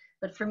that.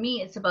 But for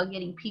me, it's about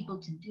getting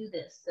people to do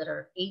this that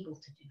are able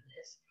to do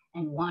this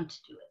and want to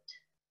do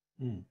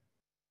it. Mm.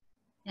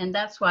 And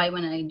that's why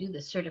when I do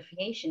the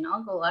certification,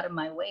 I'll go out of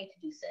my way to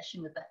do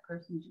session with that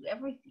person, do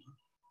everything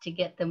to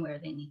get them where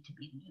they need to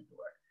be to do the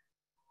work.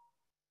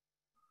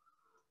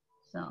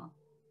 So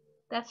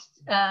that's,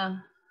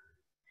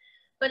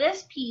 but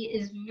SP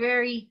is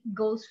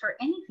goes for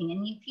anything.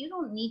 And if you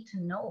don't need to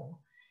know,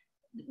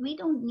 we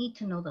don't need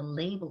to know the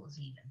labels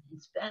even.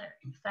 It's better,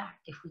 in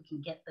fact, if we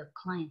can get the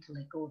client to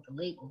let go of the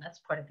label.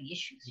 That's part of the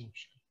issues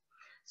usually.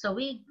 So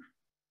we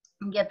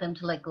get them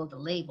to let go of the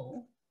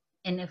label.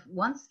 And if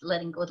once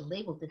letting go of the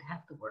label did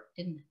have to work,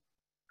 didn't it?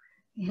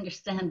 You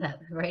understand that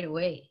right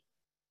away.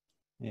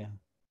 Yeah.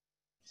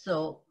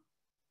 So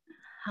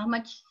how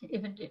much,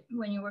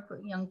 when you work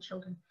with young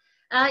children?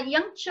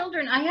 Young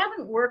children, I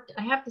haven't worked,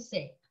 I have to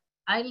say,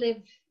 I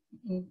live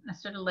in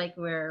sort of like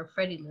where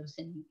Freddie lives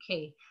in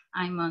UK.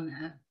 I'm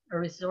on a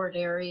resort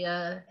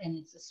area and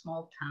it's a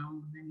small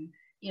town and,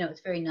 you know,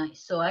 it's very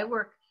nice. So I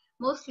work,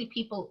 mostly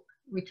people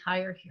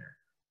retire here.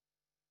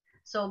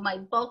 So my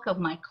bulk of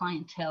my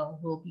clientele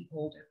will be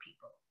older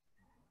people,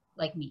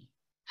 like me,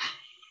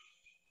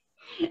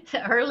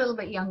 or a little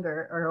bit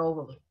younger or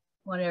older,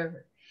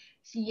 whatever.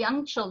 So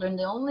young children,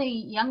 the only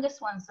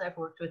youngest ones I've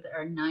worked with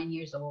are 9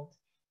 years old,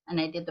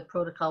 and I did the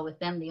protocol with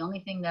them. The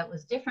only thing that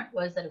was different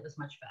was that it was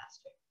much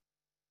faster.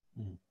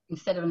 Mm.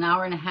 Instead of an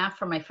hour and a half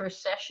for my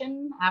first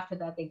session, after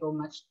that they go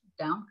much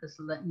down because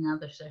now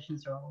their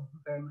sessions are all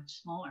very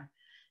much smaller.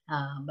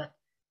 But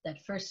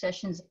that first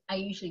sessions, I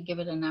usually give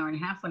it an hour and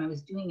a half. When I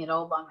was doing it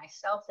all by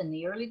myself in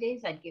the early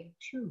days, I'd give it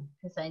 2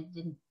 because I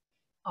didn't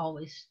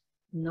always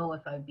know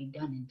if I'd be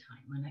done in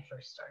time when I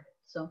first started.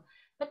 So,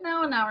 but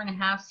now an hour and a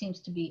half seems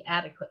to be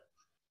adequate.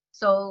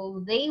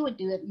 So they would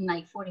do it in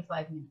like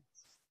 45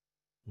 minutes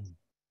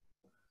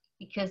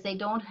because they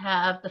don't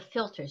have the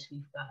filters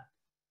we've got.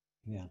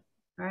 Yeah.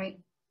 Right.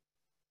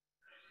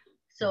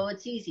 So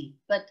it's easy,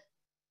 but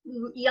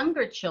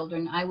younger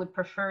children, I would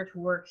prefer to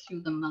work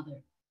through the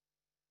mother.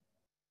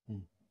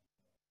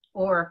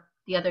 Or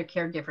the other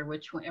caregiver,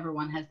 whichever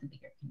one has the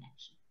bigger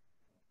connection,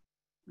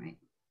 right?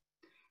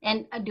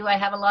 And do I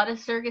have a lot of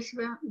surrogacy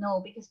around?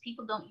 No, because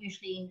people don't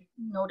usually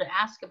know to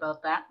ask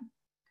about that.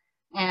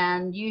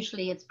 And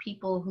usually it's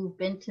people who've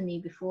been to me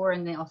before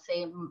and they'll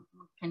say,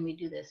 can we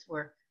do this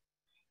work?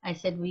 I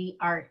said, we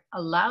are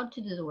allowed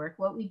to do the work.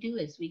 What we do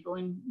is we go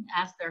and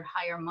ask their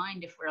higher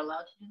mind if we're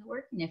allowed to do the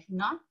work. And if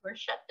not, we're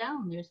shut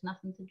down. There's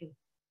nothing to do.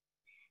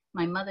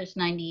 My mother's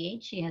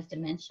 98. She has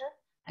dementia.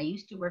 I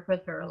used to work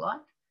with her a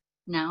lot.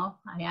 Now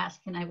I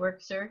ask, can I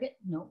work surrogate?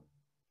 No.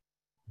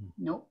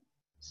 Nope.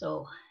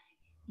 So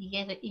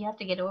you have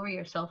to get over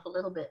yourself a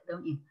little bit,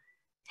 don't you?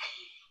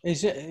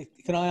 Is it?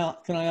 Can I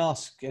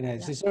ask,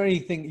 Ines? Yeah. Is there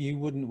anything you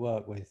wouldn't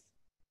work with?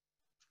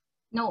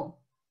 No.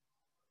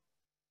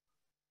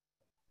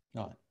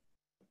 Right.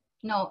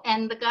 No.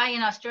 And the guy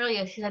in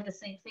Australia, he said the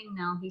same thing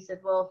now. He said,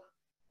 well,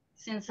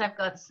 since I've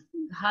got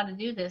how to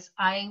do this,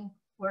 I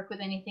work with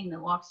anything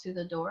that walks through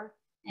the door.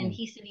 And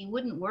he said he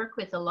wouldn't work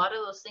with a lot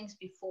of those things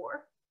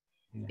before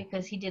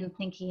because he didn't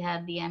think he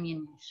had the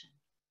ammunition.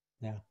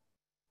 Yeah.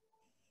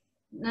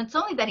 And it's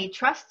only that he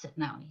trusts it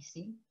now, you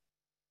see.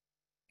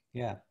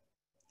 Yeah.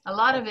 A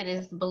lot of it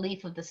is the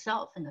belief of the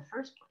self in the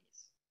first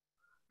place.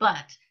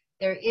 But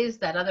there is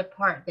that other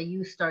part that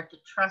you start to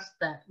trust,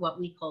 that what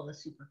we call the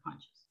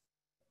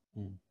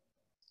superconscious.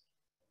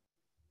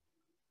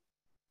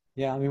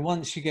 Yeah, I mean,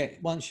 once you get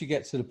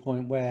to the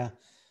point where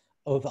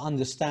of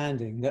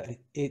understanding that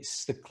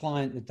it's the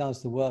client that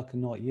does the work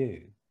and not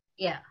you,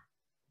 Yeah.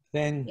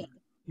 then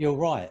you're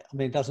right. I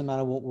mean, it doesn't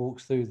matter what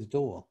walks through the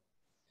door.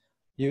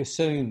 You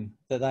assume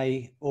that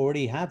they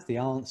already have the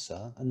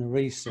answer and the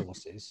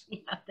resources.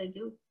 Yeah, they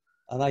do.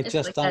 And they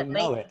just like don't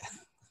know it.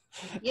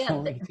 Yeah.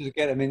 To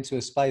get them into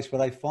a space where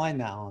they find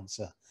that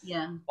answer.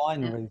 Yeah.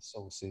 Find the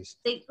resources.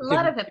 A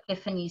lot of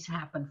epiphanies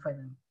happen for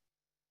them.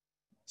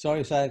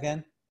 Sorry, say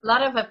again? A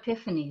lot of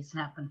epiphanies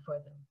happen for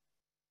them.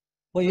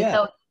 Well, yeah.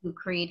 Without you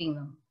creating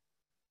them.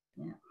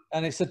 Yeah.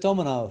 And it's a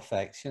domino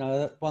effect, you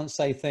know, once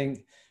they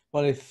think,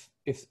 well,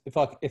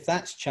 if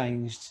that's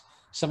changed,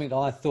 something that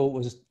I thought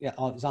was, I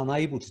was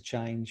unable to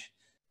change,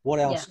 what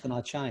else can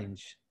I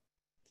change?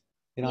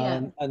 You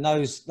know, and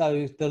those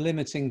the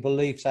limiting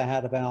beliefs they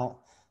had about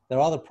their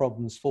other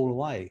problems fall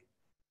away.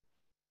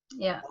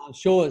 Yeah. I'm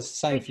sure it's the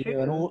same Very for you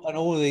true. and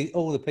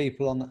all the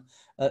people on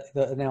that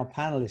are now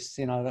panelists,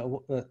 you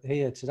know, that are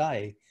here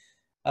today.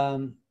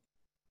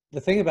 The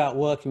thing about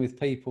working with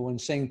people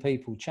and seeing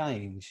people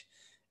change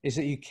is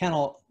that you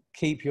cannot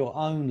keep your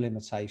own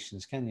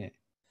limitations, can you?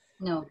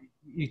 No.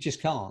 You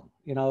just can't.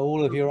 You know,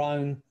 all of your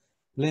own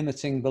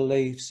limiting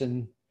beliefs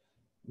and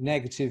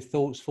negative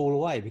thoughts fall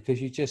away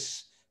because you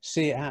just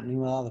see it happening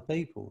with other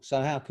people.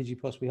 So how could you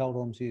possibly hold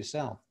on to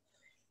yourself?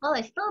 Well,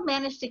 I still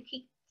manage to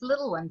keep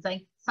little ones.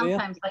 I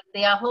sometimes like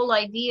the whole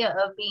idea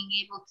of being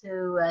able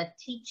to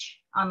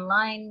teach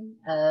online,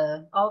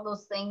 all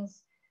those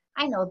things.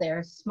 I know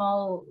they're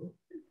small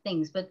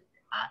things, but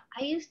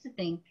I used to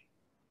think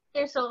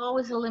there's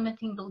always a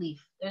limiting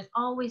belief. There's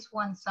always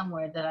one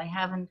somewhere that I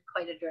haven't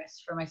quite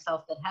addressed for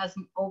myself that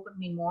hasn't opened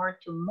me more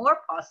to more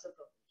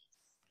possibilities.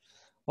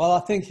 Well,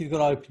 I think you've got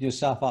to open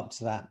yourself up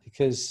to that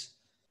because,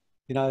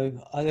 you know,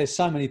 there's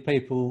so many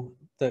people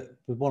that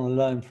would want to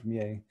learn from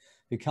you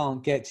who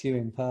can't get to you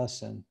in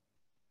person.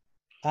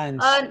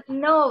 And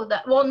no,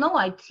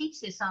 I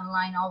teach this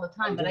online all the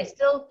time, but I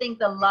still think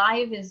the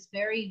live is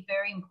very,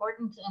 very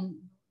important, and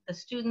the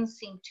students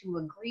seem to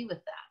agree with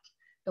that.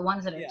 The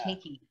ones that are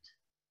taking it.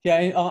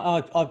 Yeah,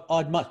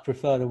 I'd much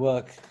prefer to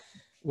work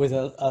with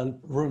a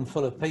room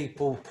full of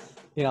people,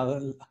 you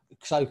know,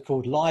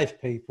 so-called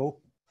live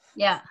people.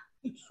 Yeah.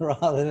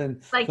 Rather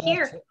than like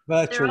here,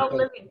 virtual they're all people.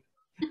 living.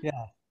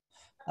 Yeah,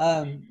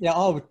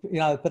 I would, you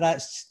know, but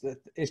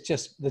it's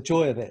just the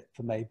joy of it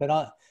for me.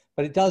 But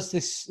it does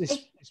this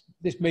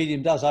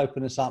medium does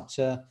open us up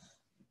to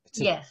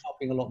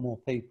helping a lot more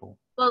people.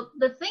 Well,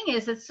 the thing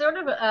is, it's sort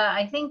of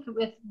I think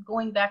with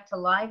going back to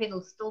live,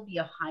 it'll still be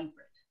a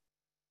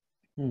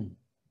hybrid.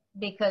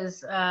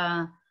 Because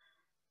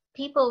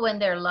people, when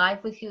they're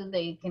live with you,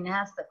 they can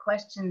ask the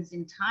questions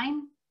in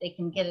time. They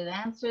can get it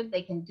answered.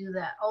 They can do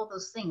that, all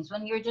those things.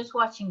 When you're just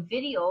watching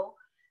video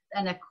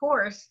and a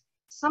course,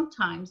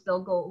 sometimes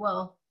they'll go,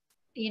 well,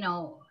 you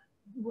know,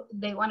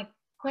 they want a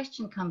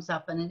question comes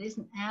up and it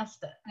isn't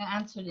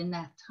answered in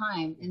that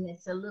time. And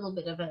it's a little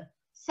bit of a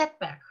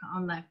setback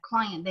on that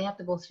client. They have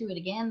to go through it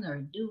again or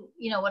do,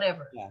 you know,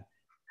 whatever.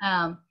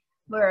 Yeah.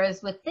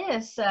 Whereas with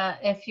this,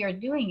 if you're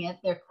doing it,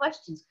 their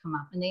questions come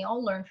up and they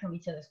all learn from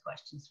each other's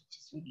questions, which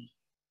is really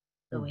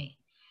the way.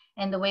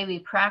 And the way we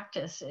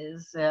practice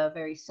is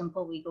very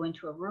simple. We go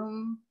into a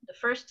room. The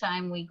first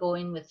time we go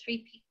in with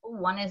 3 people.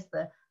 One is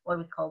what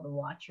we call the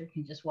watcher,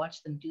 can just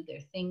watch them do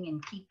their thing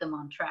and keep them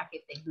on track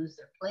if they lose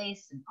their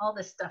place and all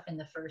this stuff in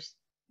the first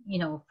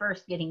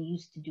getting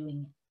used to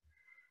doing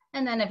it.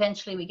 And then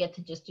eventually we get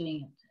to just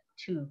doing it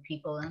 2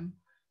 people.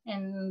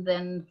 And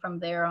then from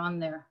there on,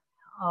 they're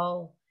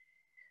all,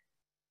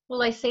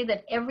 well, I say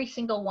that every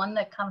single one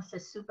that comes to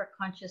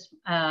superconscious,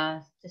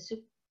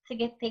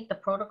 take the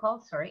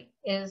protocol,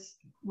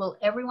 will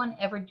everyone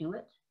ever do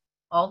it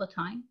all the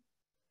time?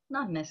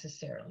 Not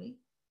necessarily.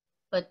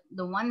 but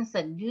the ones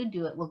that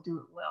do it will do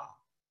it well.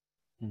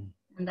 Mm.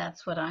 And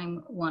that's what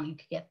I'm wanting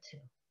to get to.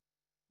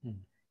 Mm.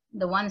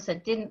 The ones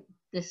that didn't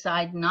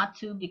decide not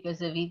to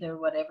because of either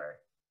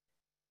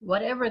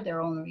whatever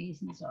their own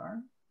reasons are.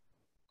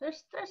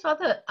 There's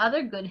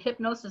other good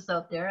hypnosis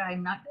out there.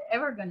 I'm not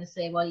ever going to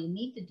say, well, you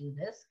need to do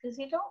this, because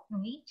you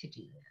don't need to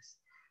do this.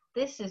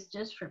 This is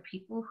just for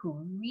people who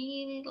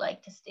really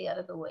like to stay out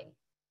of the way.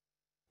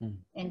 Mm.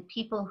 And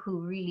people who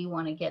really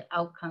want to get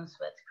outcomes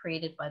that's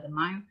created by the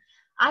mind.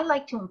 I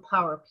like to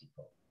empower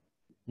people.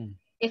 Mm.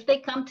 If they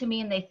come to me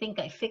and they think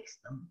I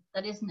fixed them,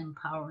 that isn't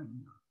empowering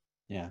them.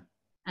 Yeah.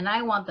 And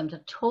I want them to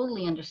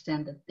totally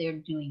understand that they're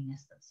doing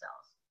this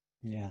themselves.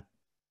 Yeah.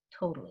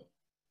 Totally.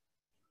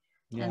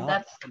 Yeah.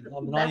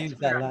 And I use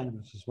that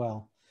language as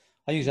well.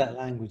 I use that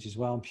language as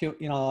well.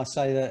 And I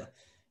say that,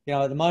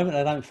 at the moment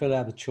I don't feel they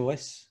have a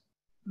choice.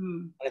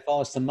 Mm. But if I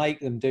was to make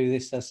them do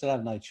this, they still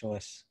have no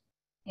choice.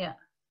 Yeah.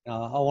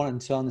 I want them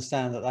to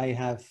understand that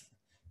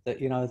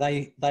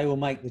they will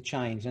make the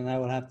change and they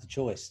will have the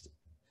choice.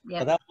 Yeah.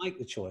 But they'll make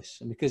the choice,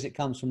 and because it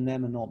comes from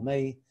them and not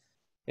me,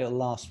 it'll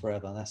last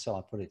forever. That's how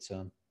I put it to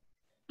them.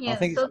 Yeah, I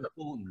think it's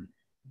important.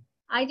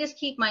 I just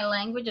keep my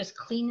language as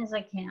clean as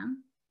I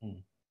can,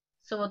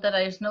 so that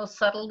there's no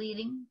subtle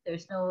leading,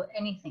 there's no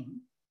anything.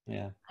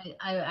 Yeah.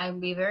 I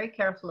be very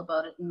careful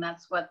about it, and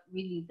that's what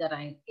really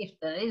if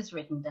that is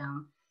written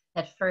down,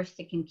 at first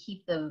it can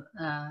keep the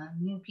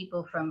new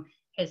people from,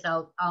 because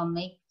I'll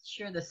make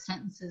sure the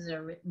sentences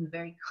are written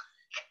very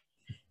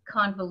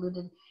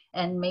convoluted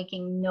and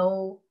making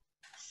no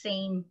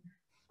sane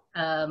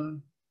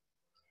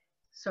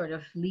sort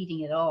of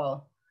leading at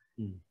all.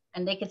 Mm.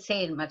 And they could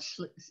say it much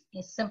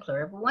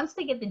simpler, but once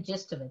they get the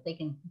gist of it, they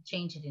can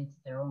change it into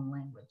their own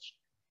language.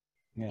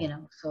 Yeah.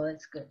 So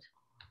it's good.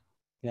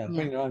 Yeah,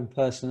 bring their own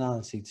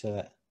personality to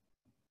it.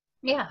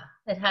 Yeah,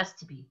 it has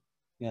to be.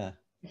 Yeah.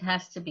 It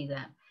has to be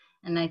that.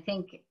 And I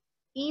think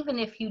even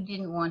if you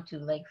didn't want to,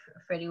 like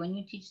Freddie, when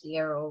you teach the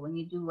arrow, when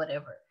you do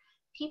whatever,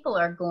 people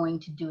are going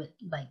to do it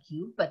like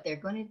you, but they're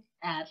going to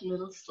add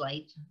little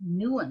slight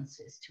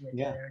nuances to it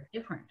that are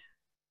different.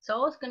 It's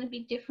always going to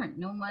be different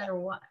no matter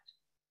what.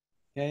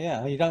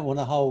 Yeah. You don't want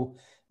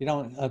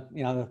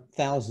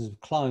thousands of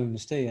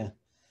clones, do you?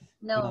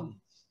 No.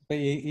 But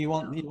you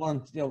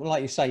want,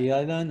 like you say, you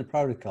learn the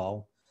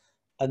protocol,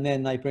 and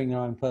then they bring their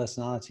own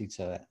personality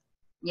to it.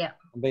 Yeah.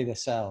 And be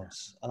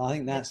themselves. And I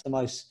think that's the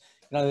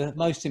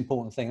most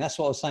important thing. That's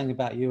what I was saying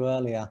about you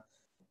earlier.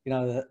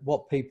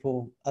 What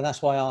people, and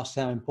that's why I asked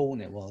how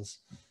important it was.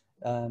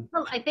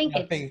 Well, I think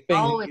it's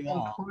always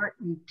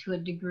important to a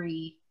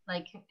degree.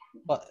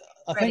 But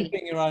I think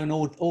being your own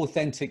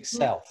authentic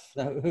self,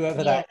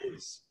 whoever that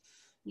is,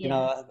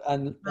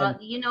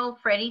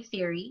 Freddie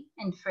Theory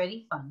and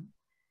Freddie Fun,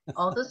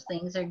 all those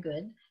things are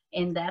good.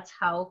 And that's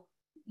how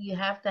you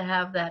have to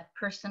have that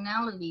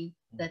personality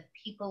that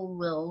people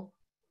will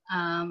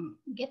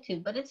get to.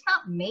 But it's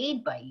not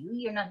made by you.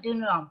 You're not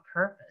doing it on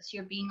purpose.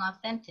 You're being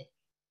authentic.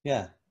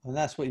 Yeah. And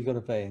that's what you've got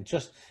to be. And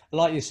just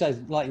like you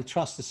said, like you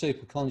trust the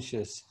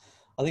superconscious,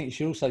 I think you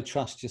should also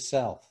trust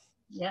yourself.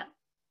 Yeah.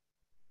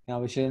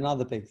 Which is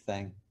another big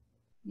thing.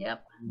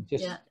 Yep.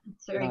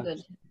 It's very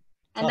good.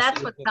 And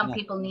that's what some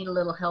people need a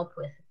little help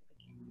with.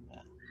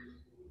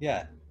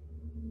 Yeah.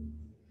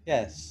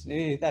 Yes,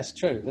 that's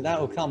true. But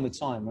that will come with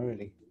time,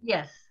 really.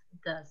 Yes,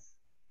 it does.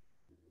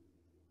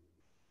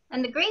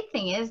 And the great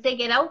thing is they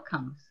get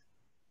outcomes,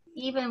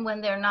 even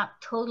when they're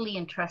not totally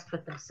in trust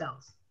with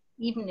themselves.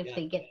 Even if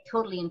they get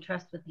totally in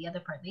trust with the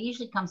other part, it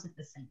usually comes at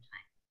the same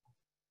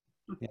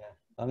time. Yeah,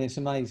 I mean, it's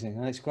amazing,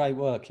 and it's great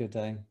work you're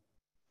doing.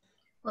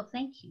 Well,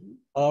 thank you.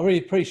 I really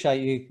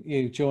appreciate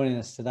you joining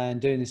us today and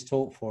doing this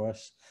talk for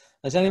us.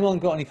 Has anyone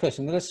got any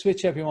questions? I'm going to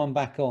switch everyone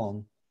back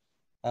on.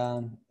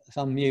 Let's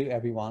unmute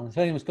everyone. If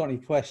anyone's got any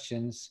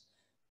questions,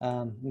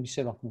 let me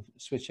see if I can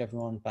switch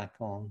everyone back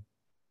on.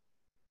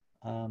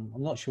 I'm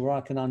not sure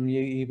I can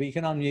unmute you, but you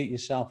can unmute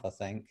yourself, I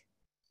think.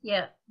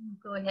 Yeah,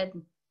 go ahead.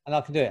 And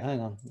I can do it. Hang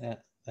on. Yeah,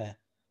 there.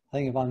 I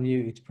think I've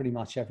unmuted pretty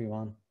much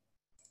everyone.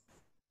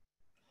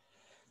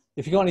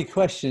 If you've got any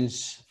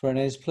questions for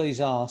Ines, please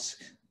ask.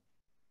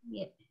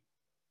 Yeah.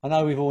 I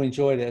know we've all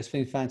enjoyed it. It's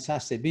been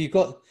fantastic.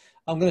 But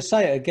I'm going to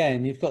say it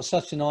again, you've got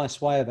such a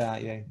nice way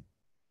about you.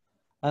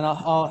 And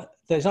I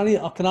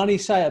can only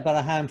say it about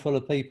a handful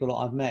of people that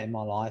I've met in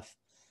my life,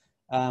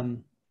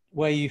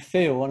 where you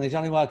feel, and there's the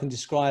only way I can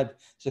describe,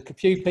 there's a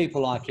few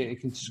people like it, you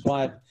can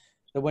describe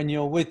that when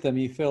you're with them,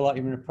 you feel like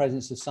you're in the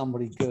presence of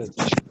somebody good.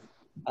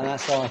 And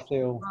that's how I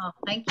feel. Oh,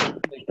 thank you.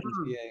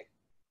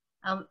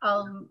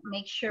 I'll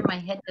make sure my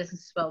head doesn't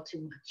swell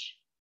too much.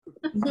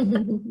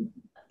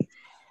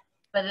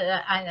 But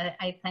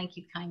I thank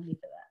you kindly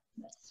for that.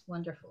 That's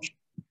wonderful.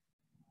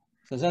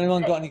 So has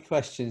anyone got any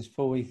questions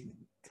before we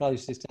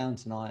close this down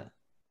tonight?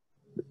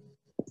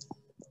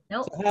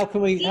 Nope. So how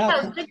can we? See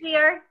how good we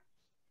are?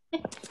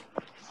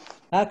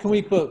 How can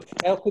we book?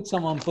 How could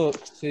someone book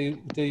to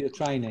do your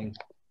training?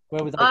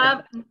 Where would they?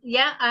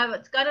 Yeah,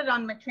 I've got it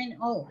on my training.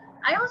 Oh,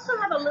 I also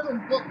have a little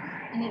book,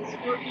 and you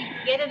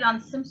can get it on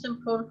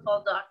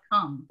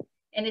simpsonprotocol.com.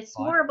 And it's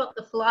Right. more about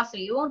the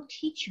philosophy. It won't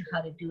teach you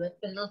how to do it,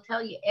 but it'll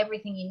tell you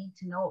everything you need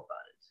to know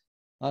about it.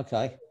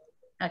 Okay.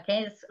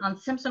 Okay, it's on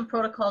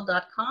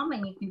simpsonprotocol.com,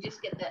 and you can just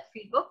get that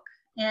free book.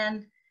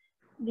 And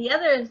the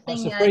other That's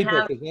thing a I free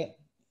have, book, is it?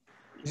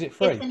 Is it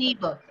free? it's an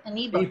ebook. An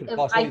ebook. E-book. I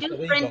thought I you do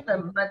said print e-book.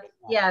 them, but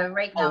yeah,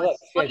 right Oh, now look,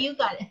 it's. Oh, good. you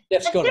got it.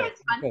 Just got it.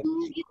 It's fun. Good.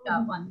 You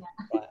got one.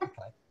 Yeah. Right.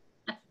 Okay.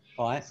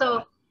 All right.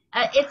 So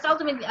it's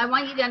ultimately, I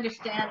want you to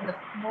understand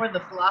more of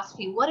the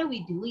philosophy. What are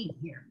we doing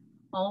here?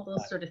 All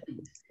those sort of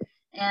things.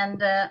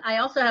 And I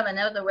also have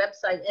another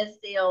website,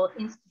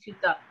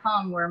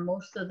 esdaleinstitute.com, where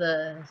most of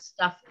the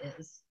stuff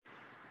is.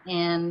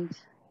 And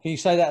Can you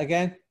say that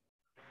again?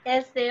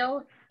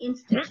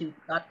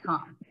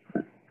 esdaleinstitute.com.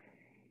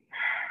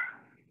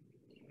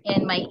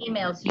 And my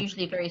email is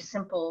usually very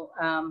simple.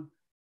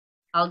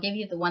 I'll give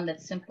you the one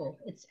that's simple.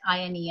 It's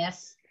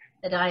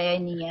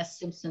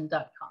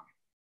ines@inessimpson.com.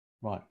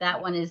 Right.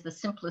 That one is the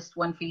simplest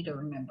one for you to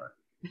remember.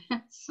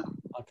 So,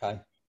 Okay.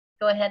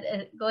 go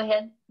ahead. Go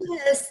ahead.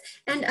 Yes,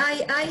 and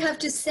I have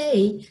to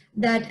say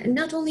that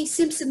not only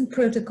Simpson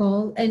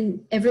Protocol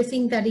and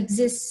everything that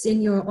exists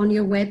in on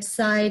your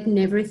website and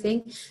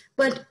everything,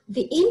 but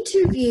the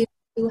interview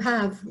you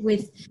have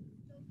with so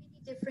many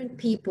different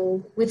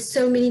people with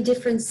so many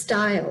different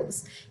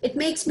styles, it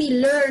makes me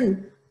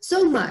learn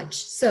so much.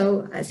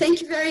 So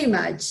thank you very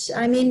much.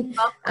 I mean,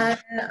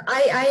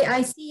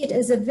 I see it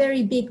as a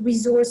very big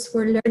resource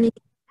for learning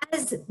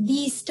as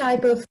these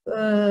type of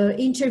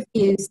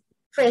interviews.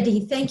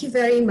 Freddie, thank you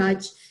very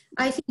much.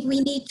 I think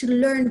we need to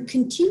learn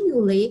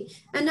continually,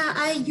 and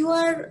you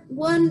are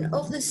one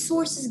of the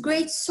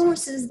great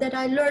sources that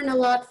I learn a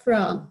lot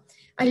from.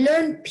 I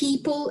learn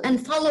people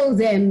and follow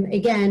them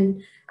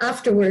again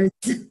afterwards.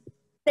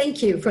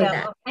 Thank you for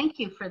that. Well, thank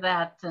you for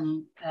that.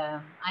 And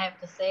I have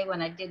to say,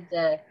 when I did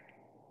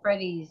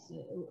Freddie's,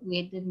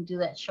 we didn't do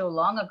that show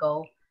long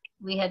ago.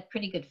 We had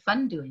pretty good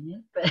fun doing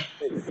it, but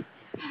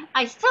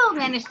I still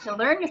managed to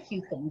learn a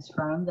few things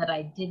from him that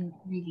I didn't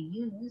really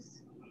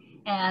use.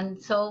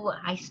 And so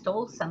I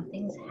stole some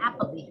things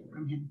happily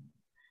from him.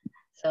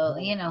 So,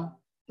 you know,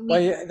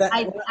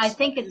 I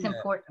think it's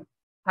important.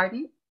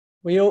 Pardon?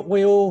 We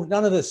all,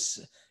 none of us,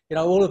 you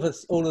know, all of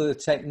the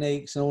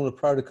techniques and all the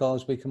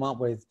protocols we come up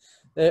with,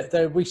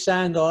 we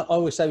stand on, I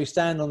always say we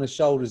stand on the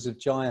shoulders of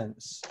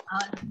giants.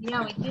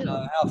 Yeah, we do. You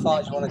know, how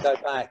far do you want to go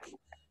back?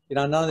 You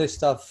know, none of this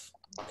stuff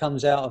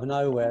comes out of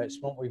nowhere. It's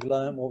what we've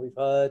learned, what we've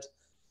heard.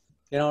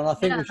 You know, and I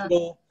think we should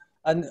all,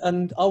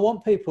 and I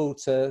want people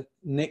to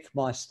nick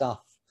my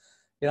stuff,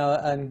 you know,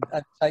 and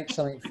take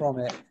something from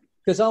it,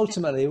 because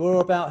ultimately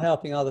we're about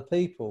helping other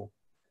people.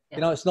 You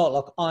know, it's not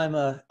like I'm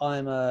a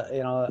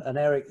you know, an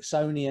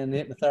Ericksonian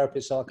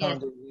hypnotherapist, so I can't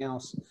do anything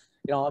else.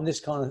 You know, I'm this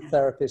kind of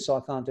therapist, so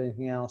I can't do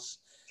anything else.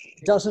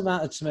 It doesn't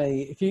matter to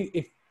me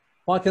if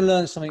I can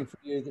learn something from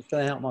you that's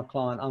going to help my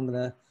client. I'm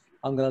gonna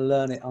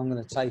learn it. I'm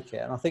gonna take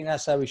it, and I think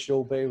that's how we should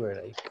all be,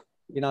 really.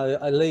 You know,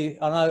 I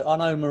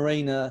know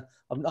Marina.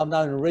 I've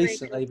known her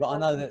recently, but I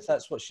know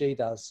that's what she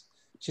does.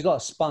 She's like a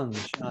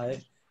sponge, you know.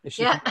 If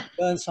she can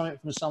learn something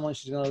from someone,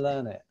 she's going to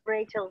learn it.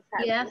 Rachel's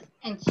happy. Yes,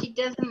 and she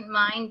doesn't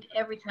mind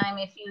every time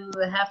if you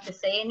have to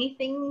say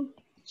anything,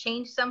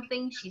 change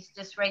something. She's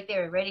just right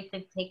there, ready to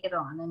take it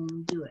on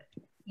and do it.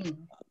 You know.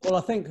 Well,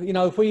 I think, you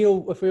know, if we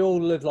all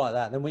live like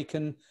that, then we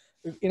can,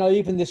 you know,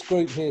 even this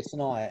group here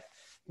tonight,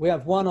 we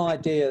have one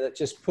idea that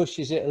just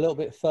pushes it a little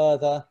bit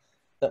further,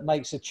 that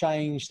makes a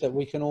change that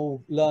we can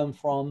all learn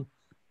from.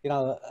 You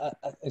know,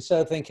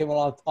 instead of thinking,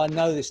 well, I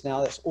know this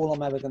now, that's all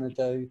I'm ever going to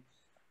do.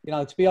 You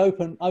know, to be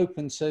open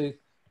to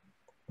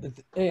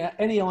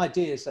any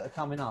ideas that are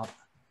coming up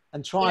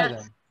and try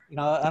them. You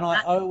know, and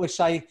I always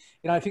say,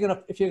 you know, if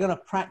you're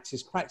gonna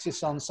practice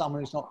on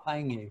someone who's not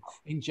paying you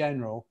in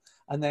general,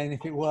 and then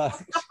if it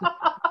works,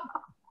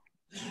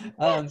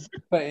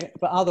 but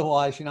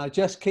otherwise, you know,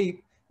 just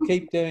keep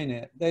doing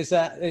it. There's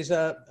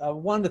a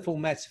wonderful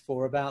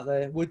metaphor about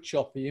the wood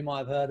chopper. You might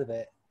have heard of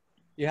it.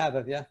 You have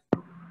you?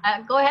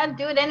 Go ahead and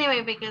do it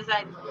anyway, because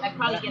I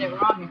probably get it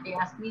wrong if you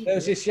ask me.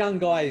 There's this young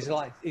guy.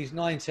 He's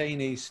 19.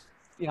 He's,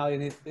 you know,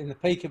 in the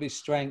peak of his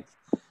strength,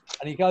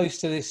 and he goes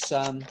to this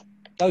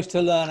goes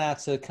to learn how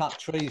to cut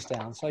trees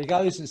down. So he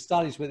goes and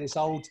studies with this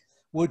old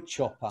wood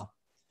chopper,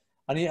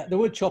 and the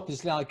wood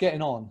chopper's like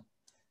getting on.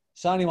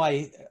 So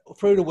anyway,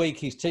 through the week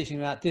he's teaching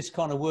about this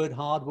kind of wood,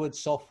 hardwood,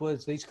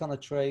 softwoods, these kind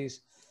of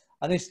trees.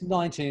 And this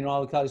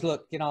 19-year-old goes,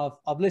 look, you know,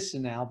 I've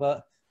listened now,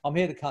 but I'm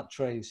here to cut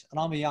trees, and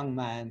I'm a young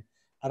man,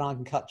 and I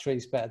can cut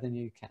trees better than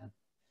you can.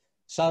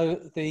 So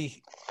the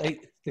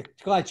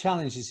guy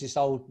challenges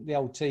the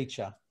old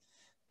teacher.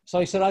 So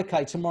he said,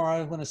 okay,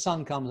 tomorrow when the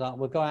sun comes up,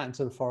 we'll go out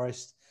into the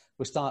forest,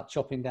 we'll start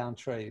chopping down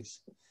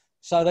trees.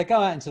 So they go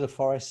out into the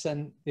forest,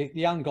 and the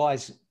young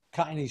guy's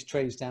cutting his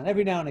trees down.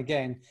 Every now and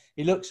again,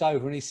 he looks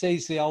over and he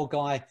sees the old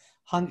guy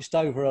hunched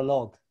over a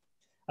log.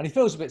 And he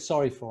feels a bit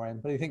sorry for him,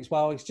 but he thinks,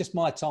 well, it's just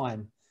my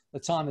time. The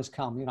time has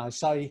come, you know.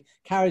 So he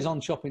carries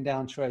on chopping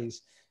down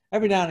trees.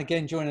 Every now and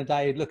again during the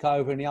day, he'd look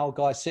over and the old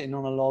guy's sitting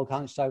on a log,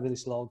 hunched over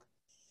this log.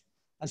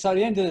 And so at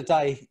the end of the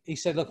day, he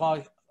said, look,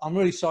 I'm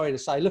really sorry to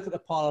say, look at the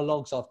pile of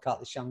logs I've cut,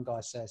 this young guy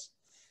says.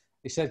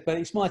 He said, but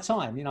it's my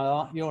time. You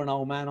know, you're an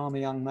old man, I'm a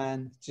young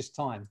man, it's just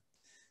time.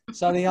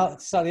 So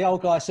the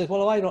old guy said,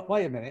 well,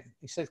 wait a minute.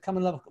 He said, come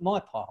and look at my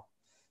pile.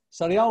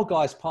 So the old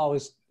guy's pile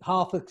was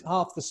half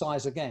the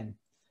size again.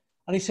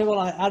 And he said, well,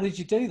 how did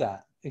you do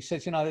that? He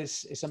said, you know,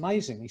 it's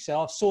amazing. He said,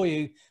 I saw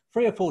you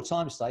 3 or 4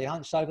 times today,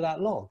 hunched over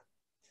that log.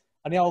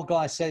 And the old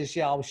guy says,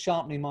 yeah, I was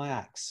sharpening my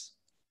axe.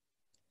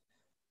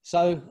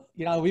 So,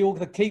 you know, we all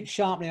got to keep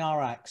sharpening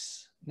our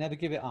axe, never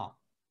give it up.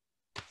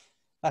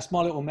 That's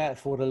my little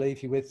metaphor to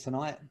leave you with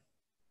tonight.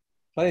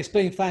 But it's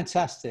been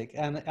fantastic,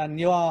 and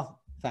you are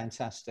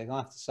fantastic, I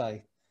have to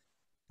say.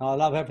 I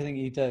love everything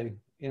you do.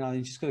 You know,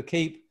 you just got to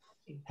keep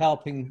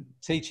helping,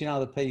 teaching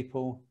other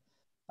people,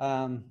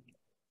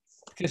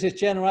 because there's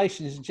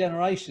generations and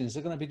generations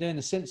that are going to be doing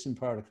the Simpson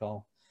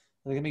Protocol.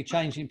 They're going to be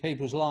changing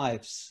people's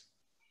lives.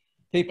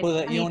 People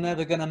that you're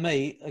never going to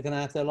meet are going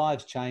to have their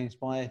lives changed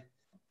by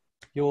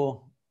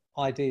your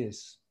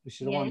ideas,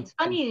 which is a wonderful it's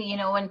funny, you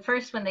know, when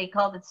they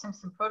called it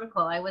Simpson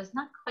Protocol, I was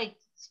not quite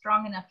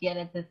strong enough yet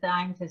at the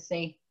time to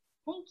say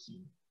thank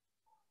you.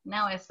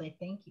 Now I say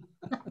thank you.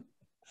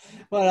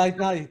 Well,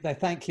 they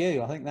thank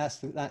you. I think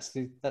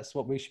that's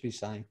what we should be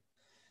saying.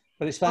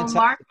 But it's fantastic.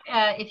 Well, Mark,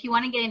 if you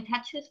want to get in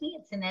touch with me,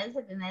 it's Ines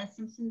at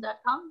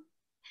InesSimpson.com.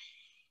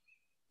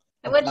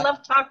 I would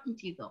love talking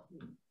to you, though.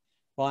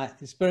 Right,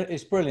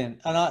 it's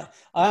brilliant, and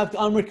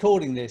I'm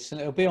recording this, and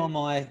it'll be on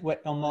my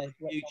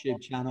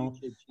YouTube channel.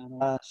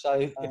 So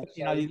if,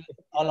 you know,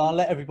 I'll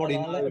let everybody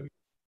know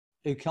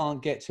who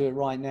can't get to it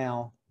right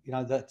now, you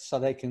know, that so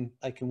they can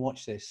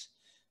watch this,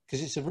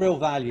 because it's of real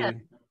value,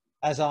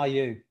 as are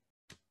you.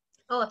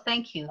 Oh,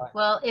 thank you.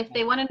 Well, if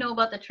they want to know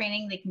about the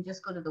training, they can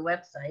just go to the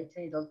website.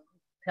 It'll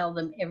tell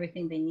them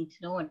everything they need to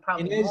know, and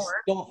probably more.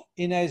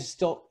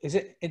 Is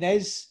it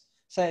Ines?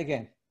 Say it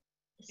again.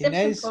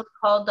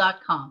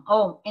 SimpsonProtocol.com.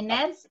 Oh,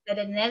 Ines at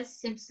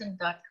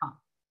InesSimpson.com.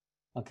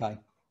 Okay.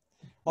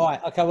 All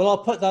right. Okay. Well, I'll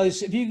put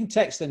those. If you can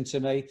text them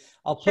to me,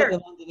 I'll put them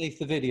underneath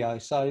the video,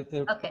 so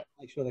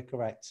make sure they're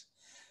correct.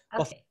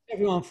 Well, thank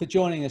everyone for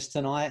joining us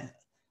tonight,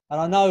 and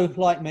I know,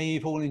 like me,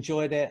 you've all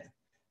enjoyed it.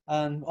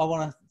 And I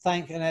want to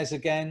thank Ines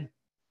again,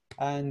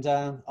 and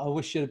I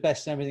wish you the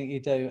best in everything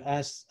you do,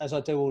 as I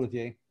do all of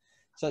you.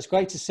 So it's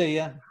great to see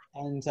you,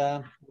 and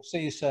we'll see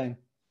you soon.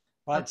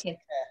 Right. Okay.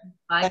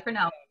 Bye for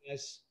now.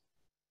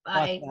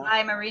 Bye.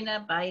 Bye,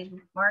 Marina. Bye,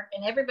 Mark,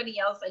 and everybody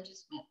else I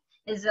just met.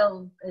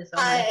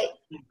 Bye.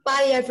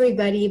 Bye,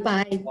 everybody.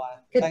 Bye.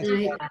 Good Thanks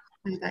night.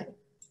 Bye-bye.